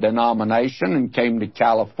left that denomination and came to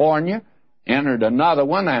California, entered another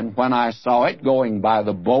one, and when I saw it going by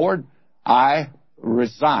the board, I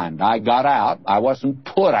resigned. I got out. I wasn't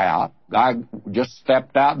put out. I just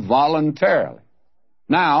stepped out voluntarily.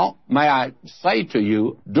 Now, may I say to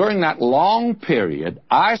you, during that long period,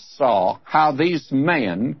 I saw how these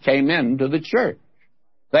men came into the church.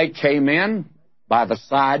 They came in by the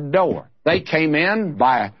side door. They came in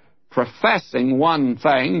by professing one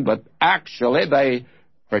thing, but actually they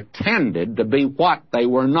pretended to be what they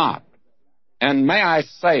were not. And may I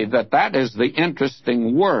say that that is the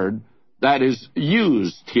interesting word that is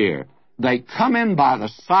used here. They come in by the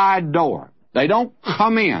side door. They don't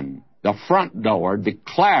come in the front door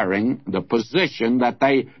declaring the position that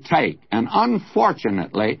they take. And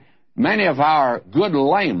unfortunately, many of our good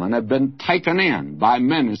laymen have been taken in by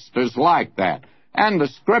ministers like that. And the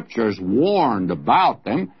Scriptures warned about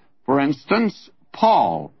them. For instance,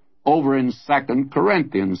 Paul, over in 2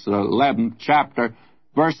 Corinthians, the 11th chapter,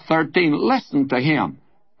 verse 13, listen to him.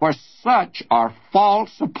 For such are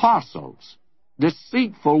false apostles,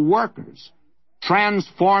 deceitful workers,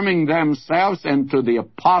 transforming themselves into the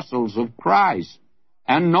apostles of Christ.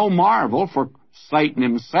 And no marvel, for Satan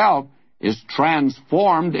himself is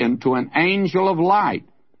transformed into an angel of light.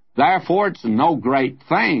 Therefore it's no great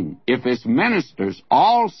thing if his ministers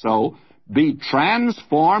also be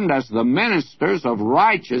transformed as the ministers of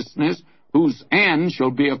righteousness, whose end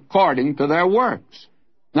shall be according to their works.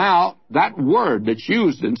 Now, that word that's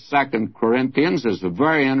used in 2 Corinthians is a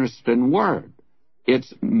very interesting word.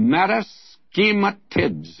 It's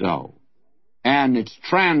metaschematizo, and it's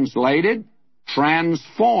translated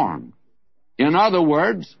transformed. In other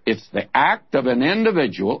words, it's the act of an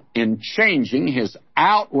individual in changing his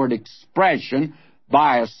outward expression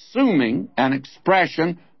by assuming an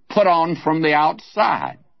expression put on from the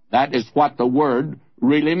outside. That is what the word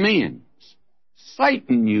really means.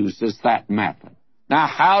 Satan uses that method. Now,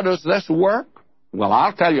 how does this work? Well,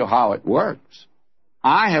 I'll tell you how it works.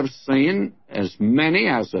 I have seen as many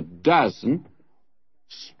as a dozen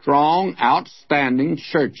strong, outstanding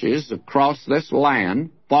churches across this land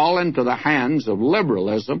fall into the hands of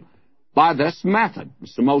liberalism by this method.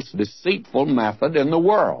 It's the most deceitful method in the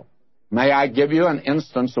world. May I give you an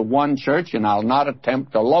instance of one church, and I'll not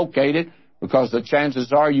attempt to locate it because the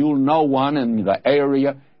chances are you'll know one in the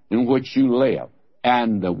area in which you live.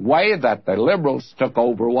 And the way that the liberals took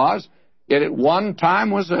over was, it at one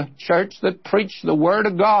time was a church that preached the Word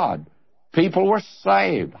of God. People were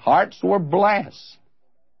saved. Hearts were blessed.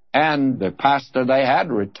 And the pastor they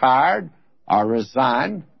had retired or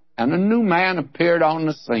resigned, and a new man appeared on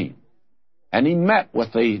the scene. And he met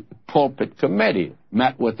with the pulpit committee,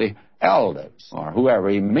 met with the elders, or whoever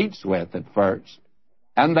he meets with at first.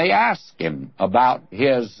 And they asked him about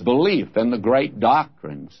his belief in the great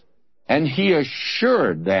doctrines. And he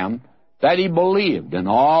assured them that he believed in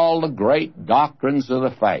all the great doctrines of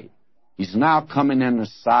the faith. He's now coming in the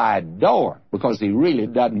side door because he really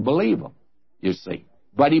doesn't believe them, you see.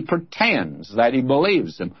 But he pretends that he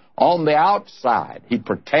believes them. On the outside, he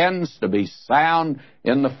pretends to be sound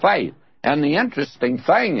in the faith. And the interesting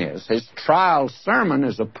thing is, his trial sermon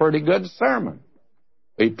is a pretty good sermon.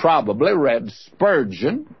 He probably read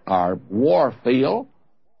Spurgeon or Warfield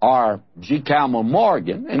or G. Campbell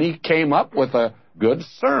Morgan, and he came up with a good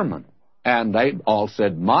sermon. And they all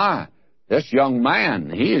said, my, this young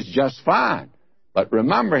man, he is just fine. But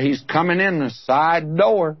remember, he's coming in the side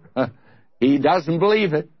door. He doesn't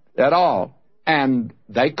believe it at all. And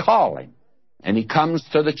they call him, and he comes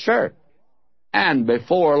to the church. And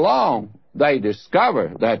before long, they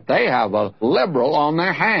discover that they have a liberal on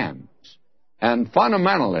their hands. And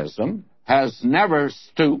fundamentalism has never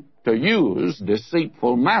stooped to use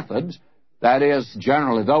deceitful methods. That is,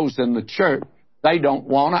 generally those in the church, they don't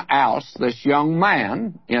want to oust this young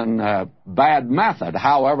man in a bad method.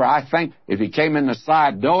 However, I think if he came in the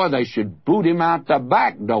side door, they should boot him out the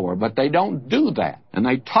back door. But they don't do that, and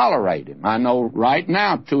they tolerate him. I know right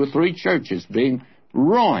now 2 or 3 churches being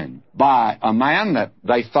ruined by a man that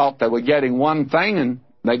they thought they were getting one thing, and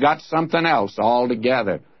they got something else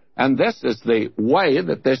altogether. And this is the way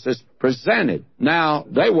that this is presented. Now,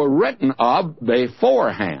 they were written of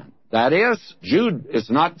beforehand. That is, Jude is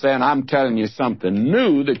not saying, I'm telling you something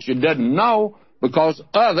new that you didn't know, because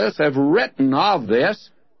others have written of this,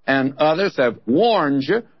 and others have warned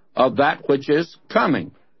you of that which is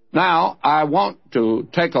coming. Now, I want to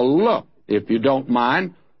take a look, if you don't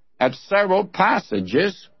mind, at several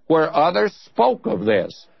passages where others spoke of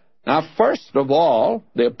this. Now, first of all,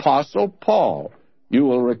 the Apostle Paul. You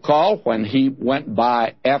will recall when he went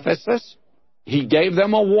by Ephesus, he gave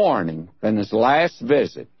them a warning in his last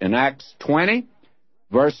visit. In Acts 20,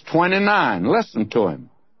 verse 29, listen to him.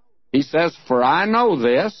 He says, For I know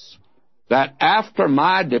this, that after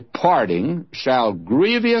my departing shall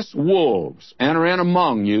grievous wolves enter in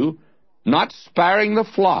among you, not sparing the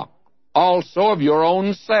flock. Also of your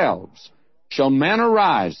own selves shall men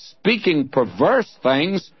arise, speaking perverse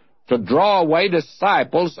things, to draw away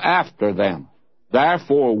disciples after them.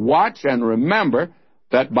 Therefore watch and remember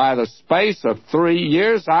that by the space of 3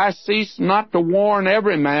 years I cease not to warn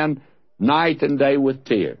every man night and day with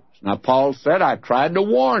tears. Now, Paul said, I tried to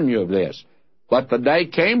warn you of this, but the day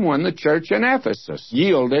came when the church in Ephesus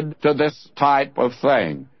yielded to this type of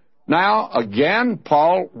thing. Now, again,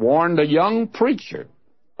 Paul warned a young preacher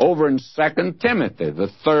over in 2 Timothy, the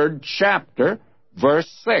 3rd chapter,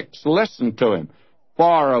 verse 6. Listen to him.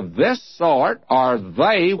 For of this sort are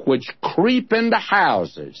they which creep into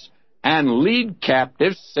houses and lead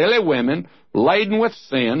captive silly women laden with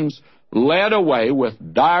sins, led away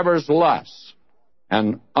with divers lusts.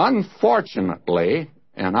 And unfortunately,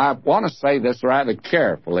 and I want to say this rather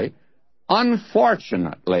carefully,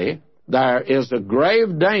 unfortunately, there is a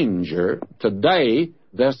grave danger today,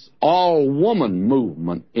 this all-woman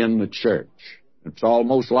movement in the church. It's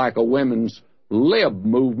almost like a women's lib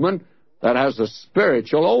movement that has a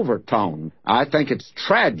spiritual overtone. I think it's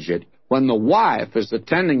tragic when the wife is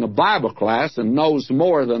attending a Bible class and knows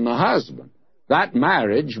more than the husband. That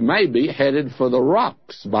marriage may be headed for the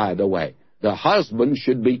rocks, by the way. The husband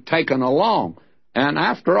should be taken along. And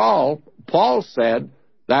after all, Paul said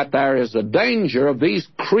that there is a danger of these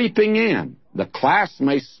creeping in. The class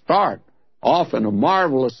may start off in a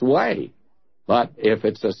marvelous way, but if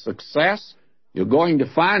it's a success, you're going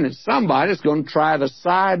to find that somebody's going to try the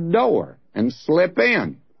side door and slip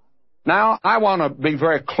in. Now, I want to be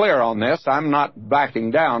very clear on this. I'm not backing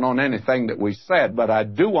down on anything that we said, but I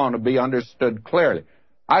do want to be understood clearly.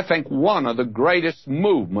 I think one of the greatest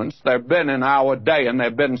movements there have been in our day, and there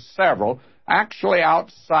have been several, actually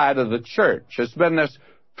outside of the church, has been this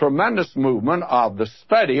tremendous movement of the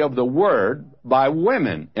study of the Word by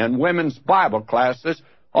women in women's Bible classes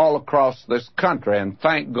all across this country, and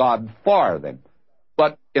thank God for them.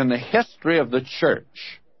 But in the history of the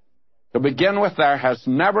church, to begin with, there has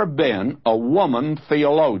never been a woman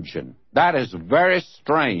theologian. That is very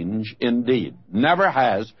strange indeed. Never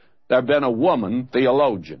has there been a woman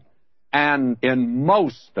theologian. And in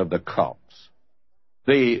most of the cults,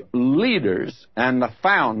 the leaders and the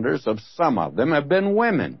founders of some of them have been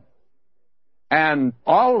women. And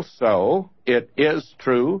also, it is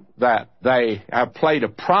true that they have played a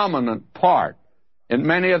prominent part in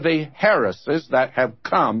many of the heresies that have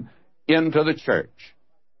come into the church.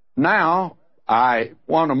 Now, I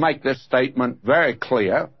want to make this statement very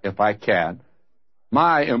clear, if I can.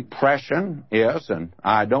 My impression is, and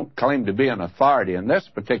I don't claim to be an authority in this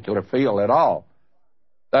particular field at all,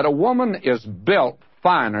 that a woman is built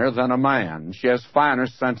finer than a man. She has finer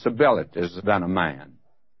sensibilities than a man.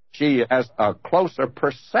 She has a closer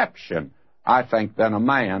perception, I think, than a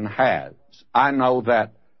man has. I know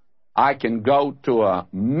that I can go to a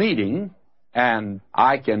meeting and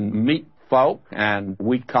I can meet folk, and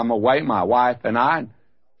we come away, my wife and I.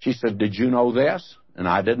 She said, "Did you know this?" And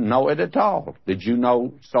I didn't know it at all. "Did you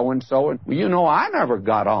know so-and-so?" Well, you know, I never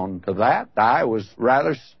got on to that. I was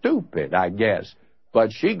rather stupid, I guess.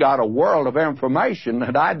 But she got a world of information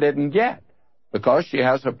that I didn't get because she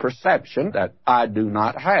has a perception that I do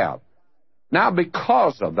not have. Now,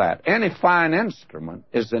 because of that, any fine instrument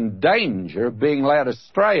is in danger of being led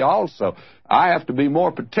astray also. I have to be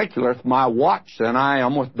more particular with my watch than I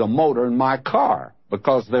am with the motor in my car,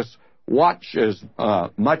 because this watch is a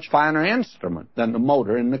much finer instrument than the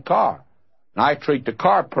motor in the car. And I treat the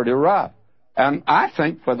car pretty rough. And I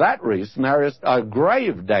think for that reason there is a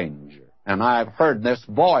grave danger. And I've heard this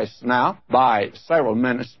voice now by several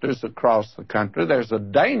ministers across the country. There's a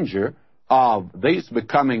danger of these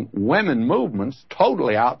becoming women movements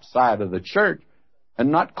totally outside of the church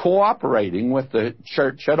and not cooperating with the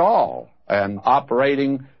church at all and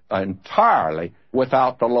operating entirely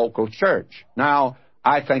without the local church. Now,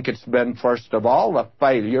 I think it's been, first of all, the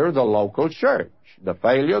failure of the local church. The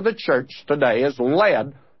failure of the church today has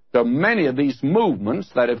led to many of these movements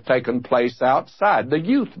that have taken place outside. The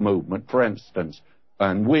youth movement, for instance.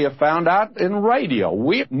 And we have found out in radio,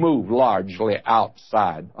 we move largely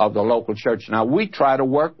outside of the local church. Now, we try to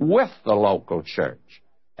work with the local church.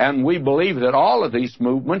 And we believe that all of these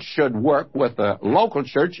movements should work with the local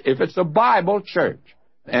church if it's a Bible church.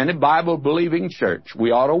 Any Bible-believing church, we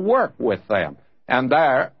ought to work with them. And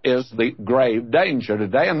there is the grave danger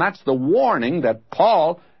today, and that's the warning that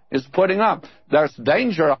Paul is putting up. There's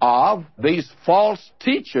danger of these false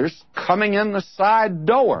teachers coming in the side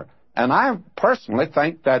door. And I personally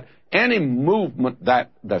think that any movement that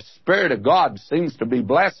the Spirit of God seems to be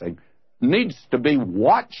blessing needs to be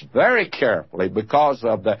watched very carefully because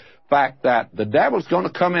of the fact that the devil's going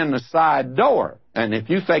to come in the side door. And if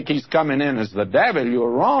you think he's coming in as the devil,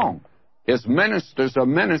 you're wrong. His ministers are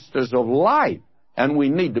ministers of light, and we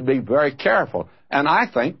need to be very careful. And I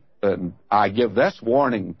think, and I give this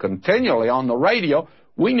warning continually on the radio,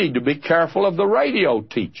 we need to be careful of the radio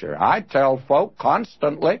teacher. I tell folk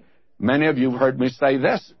constantly, many of you have heard me say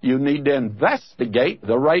this, you need to investigate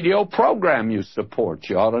the radio program you support.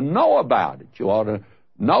 You ought to know about it. You ought to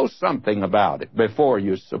know something about it before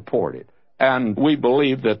you support it. And we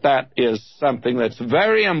believe that that is something that's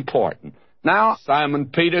very important. Now, Simon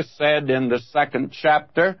Peter said in the 2nd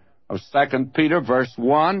chapter of 2 Peter, verse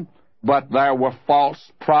 1, "But there were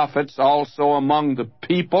false prophets also among the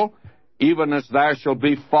people, even as there shall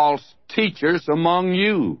be false teachers among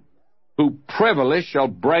you, who privily shall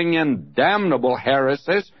bring in damnable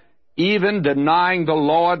heresies, even denying the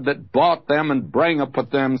Lord that bought them, and bring upon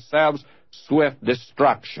themselves swift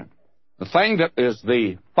destruction." The thing that is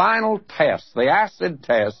the final test, the acid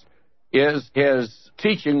test, is his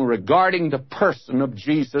teaching regarding the person of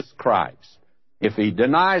Jesus Christ. If he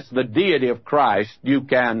denies the deity of Christ, you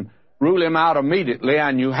can rule him out immediately,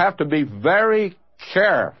 and you have to be very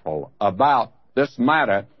careful about this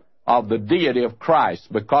matter of the deity of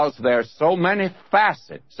Christ, because there are so many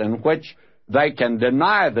facets in which they can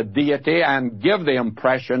deny the deity and give the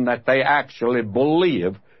impression that they actually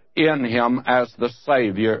believe in him as the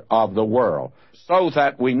Savior of the world. So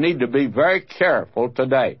that we need to be very careful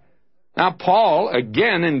today. Now, Paul,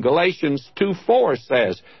 again in Galatians 2:4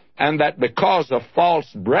 says, "And that because of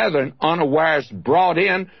false brethren unawares brought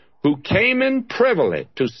in, who came in privily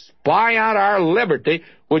to spy out our liberty,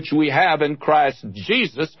 which we have in Christ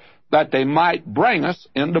Jesus, that they might bring us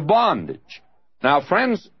into bondage." Now,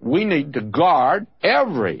 friends, we need to guard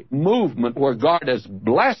every movement we're guarded as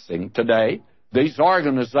blessing today. These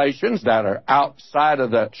organizations that are outside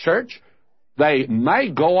of the church, they may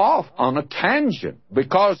go off on a tangent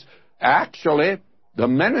because actually the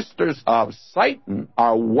ministers of Satan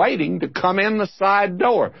are waiting to come in the side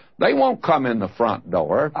door. They won't come in the front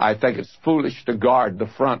door. I think it's foolish to guard the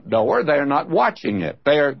front door. They're not watching it.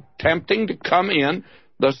 They're attempting to come in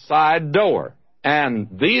the side door. And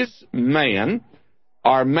these men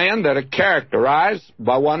are men that are characterized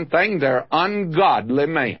by one thing: they're ungodly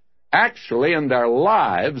men. Actually, in their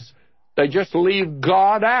lives, they just leave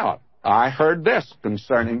God out. I heard this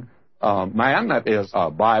concerning a man that is a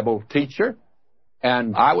Bible teacher,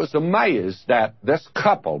 and I was amazed at this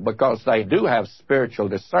couple because they do have spiritual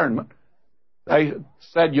discernment. They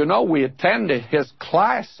said, "You know, we attended his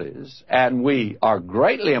classes, and we are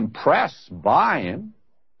greatly impressed by him.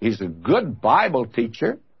 He's a good Bible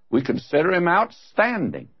teacher. We consider him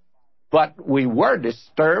outstanding." But we were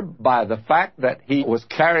disturbed by the fact that he was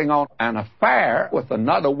carrying on an affair with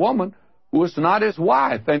another woman who was not his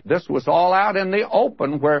wife. And this was all out in the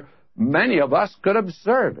open where many of us could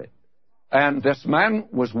observe it. And this man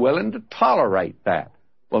was willing to tolerate that.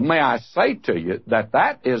 Well, may I say to you that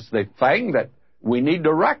that is the thing that we need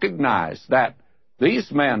to recognize, that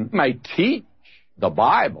these men may teach the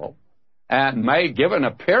Bible and may give an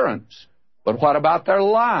appearance, but what about their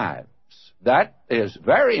lives? That is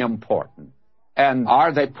very important. And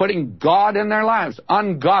are they putting God in their lives?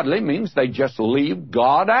 Ungodly means they just leave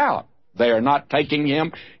God out. They are not taking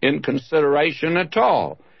Him in consideration at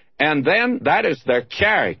all. And then that is their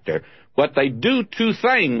character. But they do two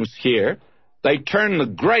things here. They turn the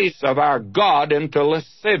grace of our God into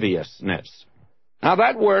lasciviousness. Now,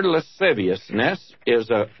 that word lasciviousness is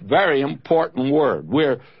a very important word.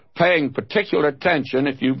 We're paying particular attention,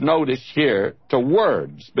 if you've noticed here, to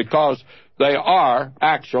words, because they are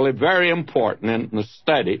actually very important in the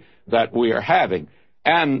study that we are having.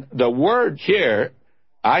 And the word here,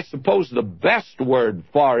 I suppose the best word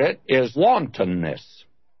for it is wantonness.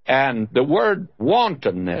 And the word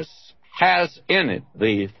wantonness has in it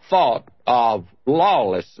the thought of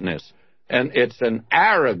lawlessness. And it's an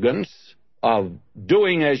arrogance of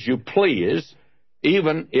doing as you please,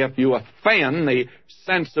 even if you offend the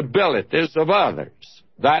sensibilities of others.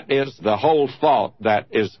 That is the whole thought that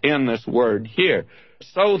is in this word here.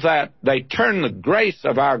 So that they turn the grace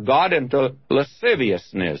of our God into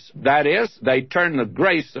lasciviousness. That is, they turn the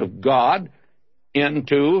grace of God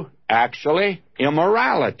into actually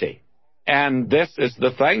immorality. And this is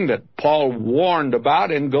the thing that Paul warned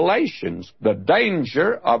about in Galatians, the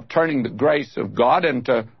danger of turning the grace of God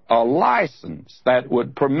into a license that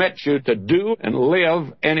would permit you to do and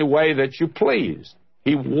live any way that you please.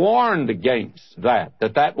 He warned against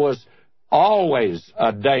that was always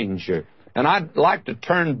a danger. And I'd like to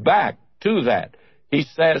turn back to that. He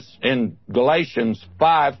says in Galatians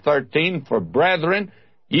 5:13, "For brethren,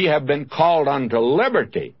 ye have been called unto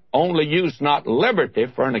liberty. Only use not liberty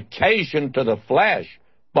for an occasion to the flesh,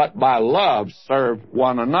 but by love serve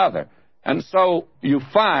one another." And so you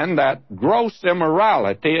find that gross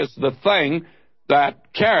immorality is the thing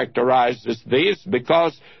that characterizes these,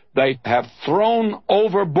 because they have thrown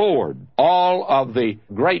overboard all of the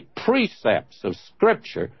great precepts of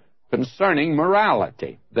Scripture concerning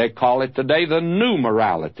morality. They call it today the new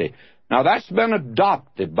morality. Now, that's been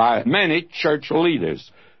adopted by many church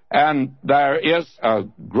leaders. And there is a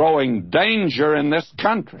growing danger in this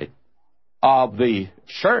country of the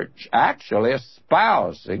church actually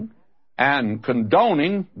espousing and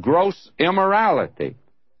condoning gross immorality.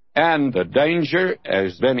 And the danger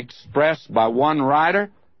has been expressed by one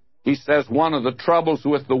writer. He says one of the troubles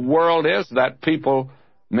with the world is that people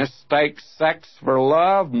mistake sex for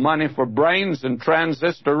love, money for brains, and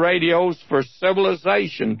transistor radios for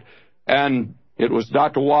civilization. And it was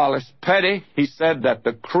Dr. Wallace Petty. He said that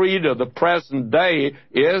the creed of the present day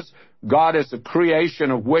is God is a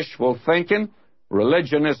creation of wishful thinking.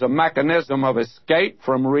 Religion is a mechanism of escape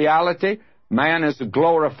from reality. Man is a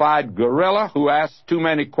glorified gorilla who asks too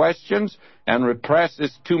many questions and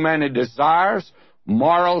represses too many desires.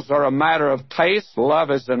 Morals are a matter of taste.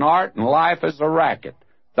 Love is an art, and life is a racket.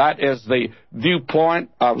 That is the viewpoint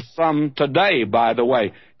of some today, by the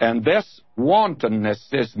way. And this wantonness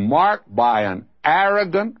is marked by an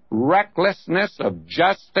arrogant recklessness of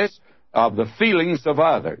justice, of the feelings of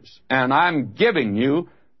others. And I'm giving you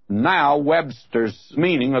now Webster's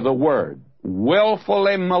meaning of the word,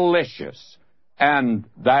 willfully malicious. And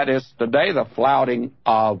that is today the flouting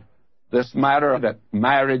of this matter that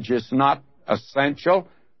marriage is not essential,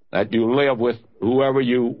 that you live with whoever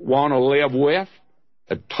you want to live with,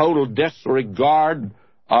 a total disregard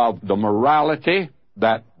of the morality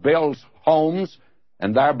that builds homes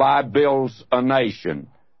and thereby builds a nation.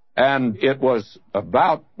 And it was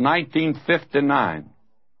about 1959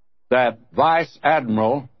 that Vice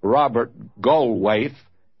Admiral Robert Goldthwait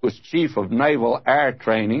was Chief of Naval Air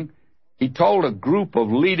Training. He told a group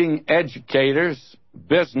of leading educators,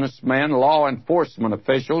 businessmen, law enforcement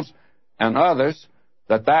officials, and others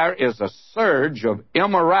that there is a surge of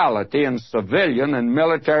immorality in civilian and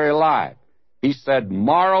military life. He said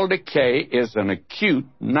moral decay is an acute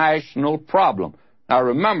national problem. Now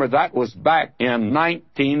remember, that was back in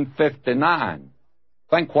 1959.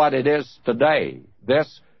 Think what it is today.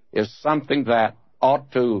 This is something that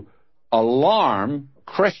ought to alarm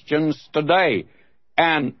Christians today.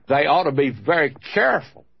 And they ought to be very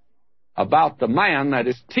careful about the man that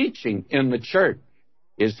is teaching in the church.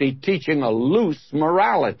 Is he teaching a loose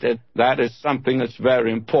morality? That is something that's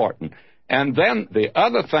very important. And then the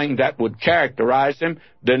other thing that would characterize him,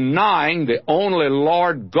 denying the only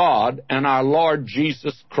Lord God and our Lord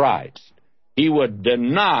Jesus Christ. He would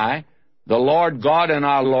deny the Lord God and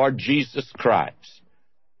our Lord Jesus Christ.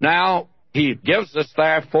 Now, he gives us,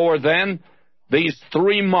 therefore, then, these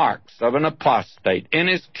three marks of an apostate in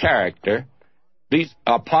his character. These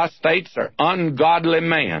apostates are ungodly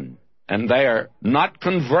men, and they are not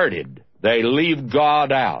converted. They leave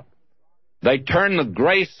God out. They turn the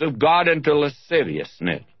grace of God into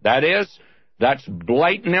lasciviousness. That is, that's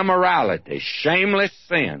blatant immorality, shameless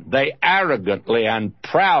sin. They arrogantly and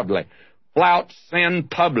proudly flout sin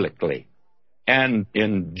publicly. And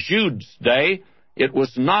in Jude's day, it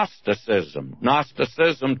was Gnosticism.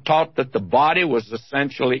 Gnosticism taught that the body was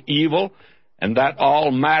essentially evil, and that all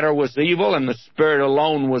matter was evil, and the spirit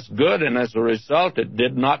alone was good, and as a result, it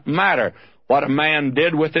did not matter what a man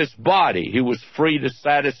did with his body. He was free to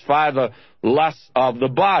satisfy the lusts of the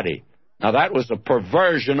body. Now, that was a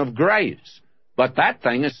perversion of grace. But that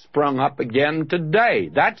thing has sprung up again today.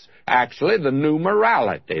 That's actually the new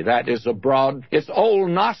morality. That is abroad. It's old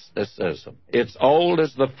Gnosticism. It's old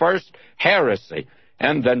as the first heresy.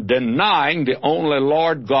 And then denying the only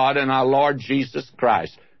Lord God and our Lord Jesus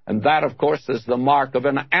Christ. And that, of course, is the mark of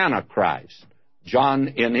an Antichrist. John,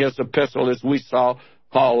 in his epistle, as we saw,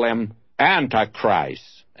 called them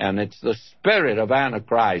Antichrists. And it's the spirit of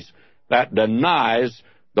Antichrist that denies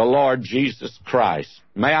the Lord Jesus Christ.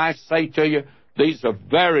 May I say to you, these are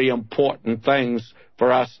very important things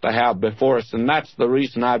for us to have before us, and that's the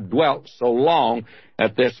reason I've dwelt so long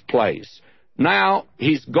at this place. Now,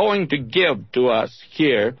 he's going to give to us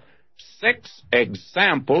here 6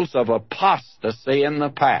 examples of apostasy in the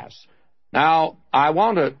past. Now, I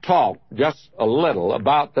want to talk just a little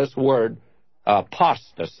about this word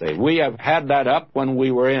apostasy. We have had that up when we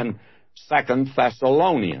were in 2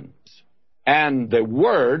 Thessalonians. And the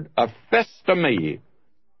word aphistemi,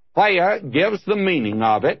 Thea gives the meaning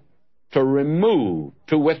of it to remove,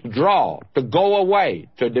 to withdraw, to go away,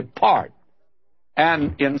 to depart.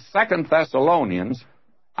 And in 2 Thessalonians,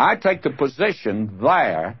 I take the position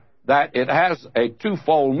there that it has a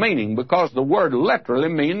twofold meaning because the word literally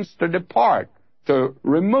means to depart, to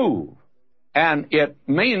remove. And it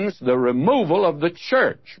means the removal of the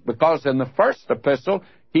church because in the first epistle,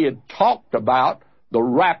 he had talked about the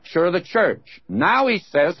rapture of the church. Now he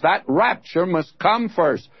says that rapture must come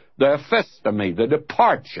first, the aphistemi, the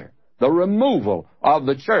departure, the removal of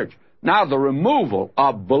the church. Now the removal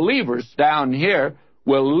of believers down here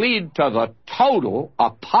will lead to the total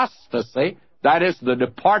apostasy, that is the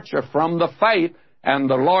departure from the faith, and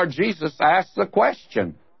the Lord Jesus asked the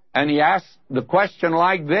question. And he asked the question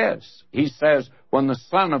like this. He says, when the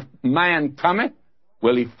Son of Man cometh,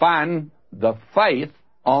 will he find the faith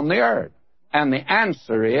on the earth? And the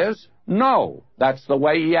answer is no. That's the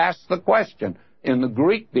way he asked the question. In the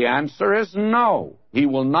Greek, the answer is no. He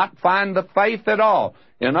will not find the faith at all.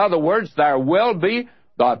 In other words, there will be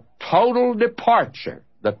the total departure,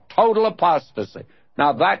 the total apostasy.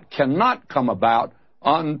 Now, that cannot come about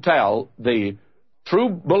until the true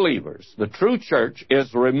believers, the true church,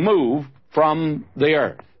 is removed from the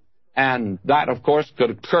earth. And that, of course, could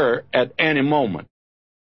occur at any moment.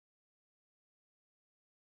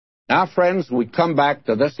 Now, friends, we come back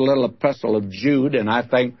to this little epistle of Jude, and I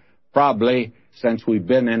think probably since we've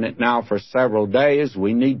been in it now for several days,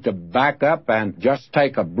 we need to back up and just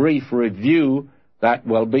take a brief review that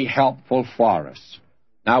will be helpful for us.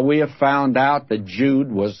 Now, we have found out that Jude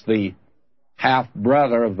was the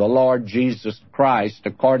half-brother of the Lord Jesus Christ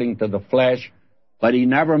according to the flesh, but he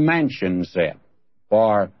never mentions it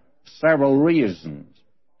for several reasons.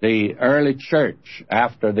 The early church,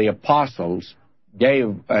 after the apostles,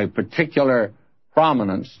 gave a particular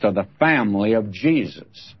prominence to the family of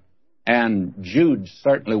Jesus. And Jude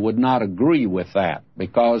certainly would not agree with that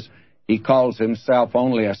because he calls himself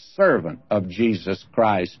only a servant of Jesus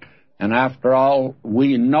Christ. And after all,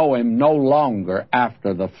 we know him no longer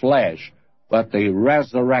after the flesh, but the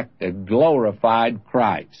resurrected, glorified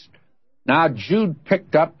Christ. Now, Jude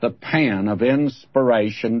picked up the pen of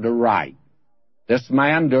inspiration to write. This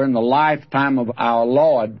man, during the lifetime of our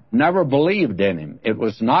Lord, never believed in him. It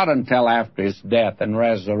was not until after his death and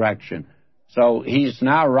resurrection. So he's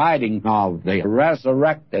now writing of the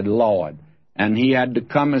resurrected Lord, and he had to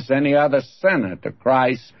come as any other sinner to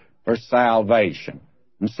Christ for salvation.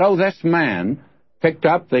 And so this man picked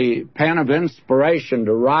up the pen of inspiration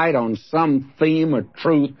to write on some theme or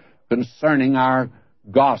truth concerning our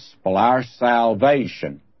gospel, our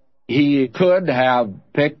salvation. He could have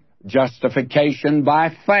picked justification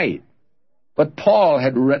by faith, but Paul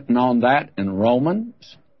had written on that in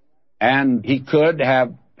Romans, and he could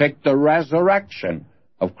have picked the resurrection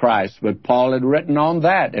of Christ, but Paul had written on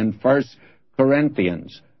that in 1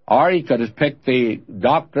 Corinthians. Or he could have picked the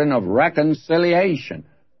doctrine of reconciliation,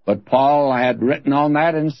 but Paul had written on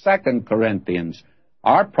that in 2 Corinthians.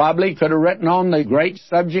 Or probably could have written on the great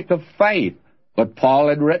subject of faith, but Paul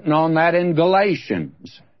had written on that in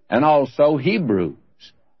Galatians and also Hebrews.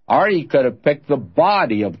 Or he could have picked the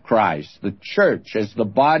body of Christ, the church as the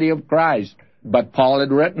body of Christ, but Paul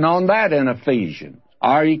had written on that in Ephesians.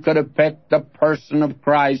 Or he could have picked the person of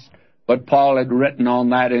Christ, but Paul had written on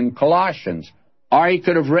that in Colossians. Or he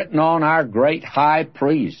could have written on our great high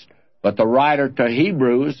priest, but the writer to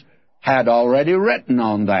Hebrews had already written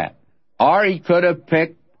on that. Or he could have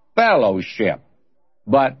picked fellowship,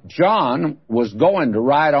 but John was going to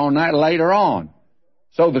write on that later on.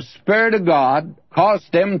 So the Spirit of God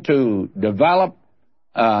caused him to develop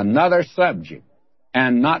another subject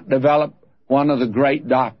and not develop one of the great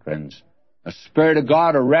doctrines. The Spirit of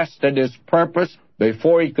God arrested his purpose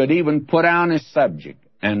before he could even put down his subject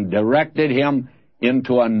and directed him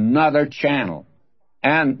into another channel.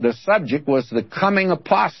 And the subject was the coming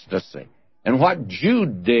apostasy. And what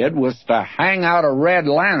Jude did was to hang out a red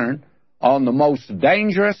lantern on the most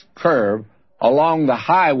dangerous curve along the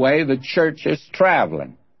highway the church is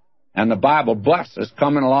traveling. And the Bible blesses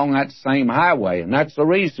coming along that same highway. And that's the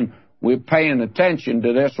reason we're paying attention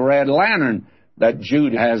to this red lantern that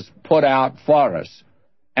Jude has put out for us.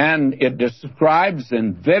 And it describes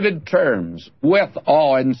in vivid terms, with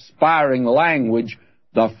awe-inspiring language,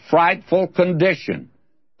 the frightful condition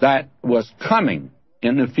that was coming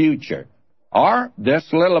in the future. Or this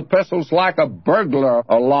little epistle's like a burglar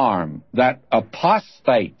alarm that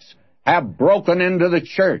apostates have broken into the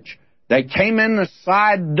church. They came in the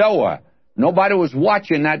side door. Nobody was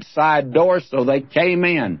watching that side door, so they came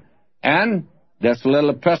in. And this little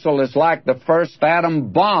epistle is like the first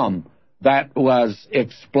atom bomb that was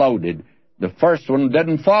exploded. The first one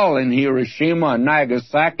didn't fall in Hiroshima and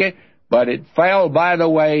Nagasaki, but it fell, by the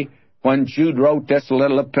way, when Jude wrote this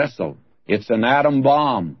little epistle. It's an atom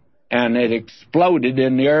bomb, and it exploded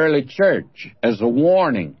in the early church as a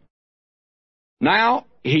warning. Now,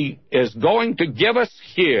 he is going to give us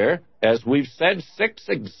here, as we've said, 6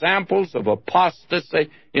 examples of apostasy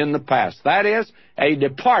in the past. That is, a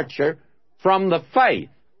departure from the faith.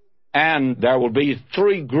 And there will be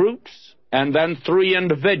 3 groups and then 3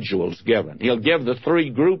 individuals given. He'll give the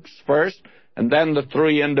 3 groups first and then the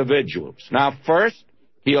 3 individuals. Now, first,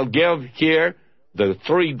 he'll give here the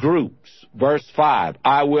 3 groups. Verse 5,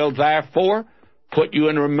 I will therefore put you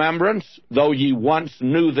in remembrance, though ye once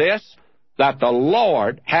knew this, that the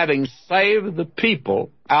Lord, having saved the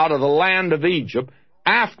people out of the land of Egypt,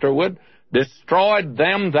 afterward destroyed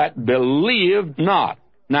them that believed not.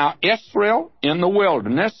 Now, Israel in the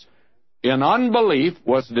wilderness, in unbelief,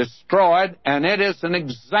 was destroyed, and it is an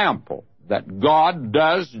example that God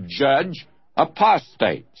does judge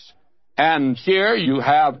apostates. And here you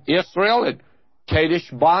have Israel at Kadesh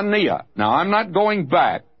Barnea. Now, I'm not going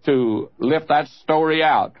back to lift that story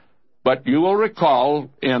out, but you will recall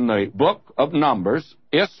in the book of Numbers,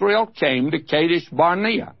 Israel came to Kadesh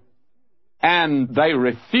Barnea, and they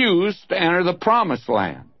refused to enter the promised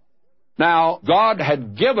land. Now, God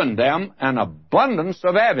had given them an abundance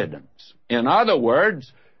of evidence. In other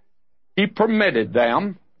words, He permitted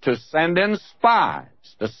them to send in spies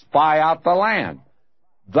to spy out the land.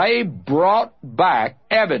 They brought back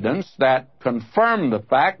evidence that confirmed the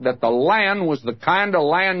fact that the land was the kind of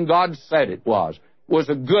land God said it was. It was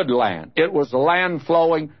a good land. It was a land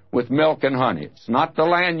flowing with milk and honey. It's not the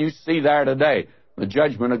land you see there today. The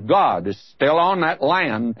judgment of God is still on that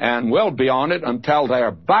land and will be on it until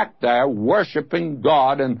they're back there worshiping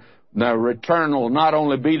God, and their return will not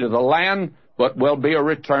only be to the land, but will be a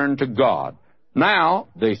return to God. Now,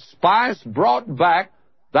 the spies brought back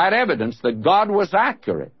that evidence that God was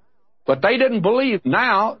accurate. But they didn't believe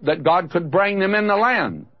now that God could bring them in the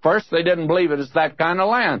land. First, they didn't believe it is that kind of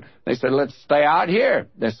land. They said, let's stay out here.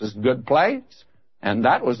 This is a good place. And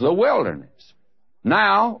that was the wilderness.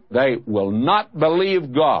 Now, they will not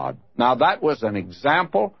believe God. Now, that was an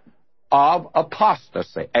example of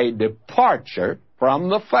apostasy, a departure from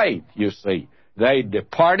the faith, you see. They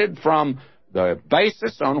departed from the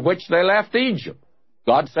basis on which they left Egypt.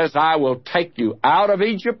 God says, I will take you out of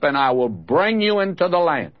Egypt and I will bring you into the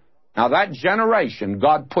land. Now, that generation,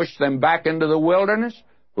 God pushed them back into the wilderness,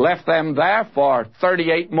 left them there for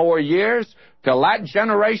 38 more years till that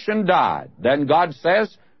generation died. Then God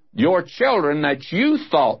says, your children that you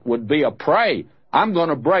thought would be a prey, I'm going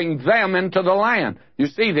to bring them into the land. You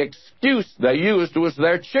see, the excuse they used was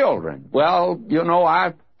their children. Well, you know,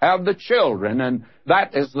 I have the children, and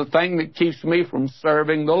that is the thing that keeps me from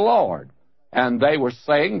serving the Lord. And they were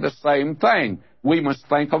saying the same thing. we must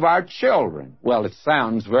think of our children. Well, it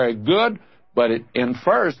sounds very good, but it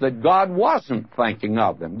infers that God wasn't thinking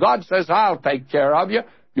of them. God says, I'll take care of you.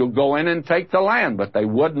 You'll go in and take the land. But they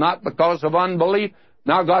would not because of unbelief.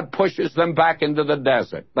 Now God pushes them back into the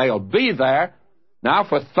desert. They'll be there now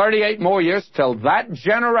for 38 more years till that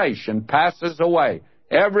generation passes away.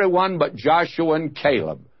 Everyone but Joshua and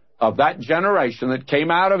Caleb of that generation that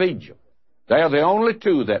came out of Egypt. They are the only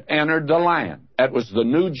two that entered the land. That was the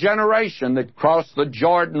new generation that crossed the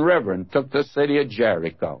Jordan River and took the city of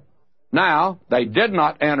Jericho. Now, they did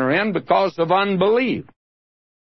not enter in because of unbelief.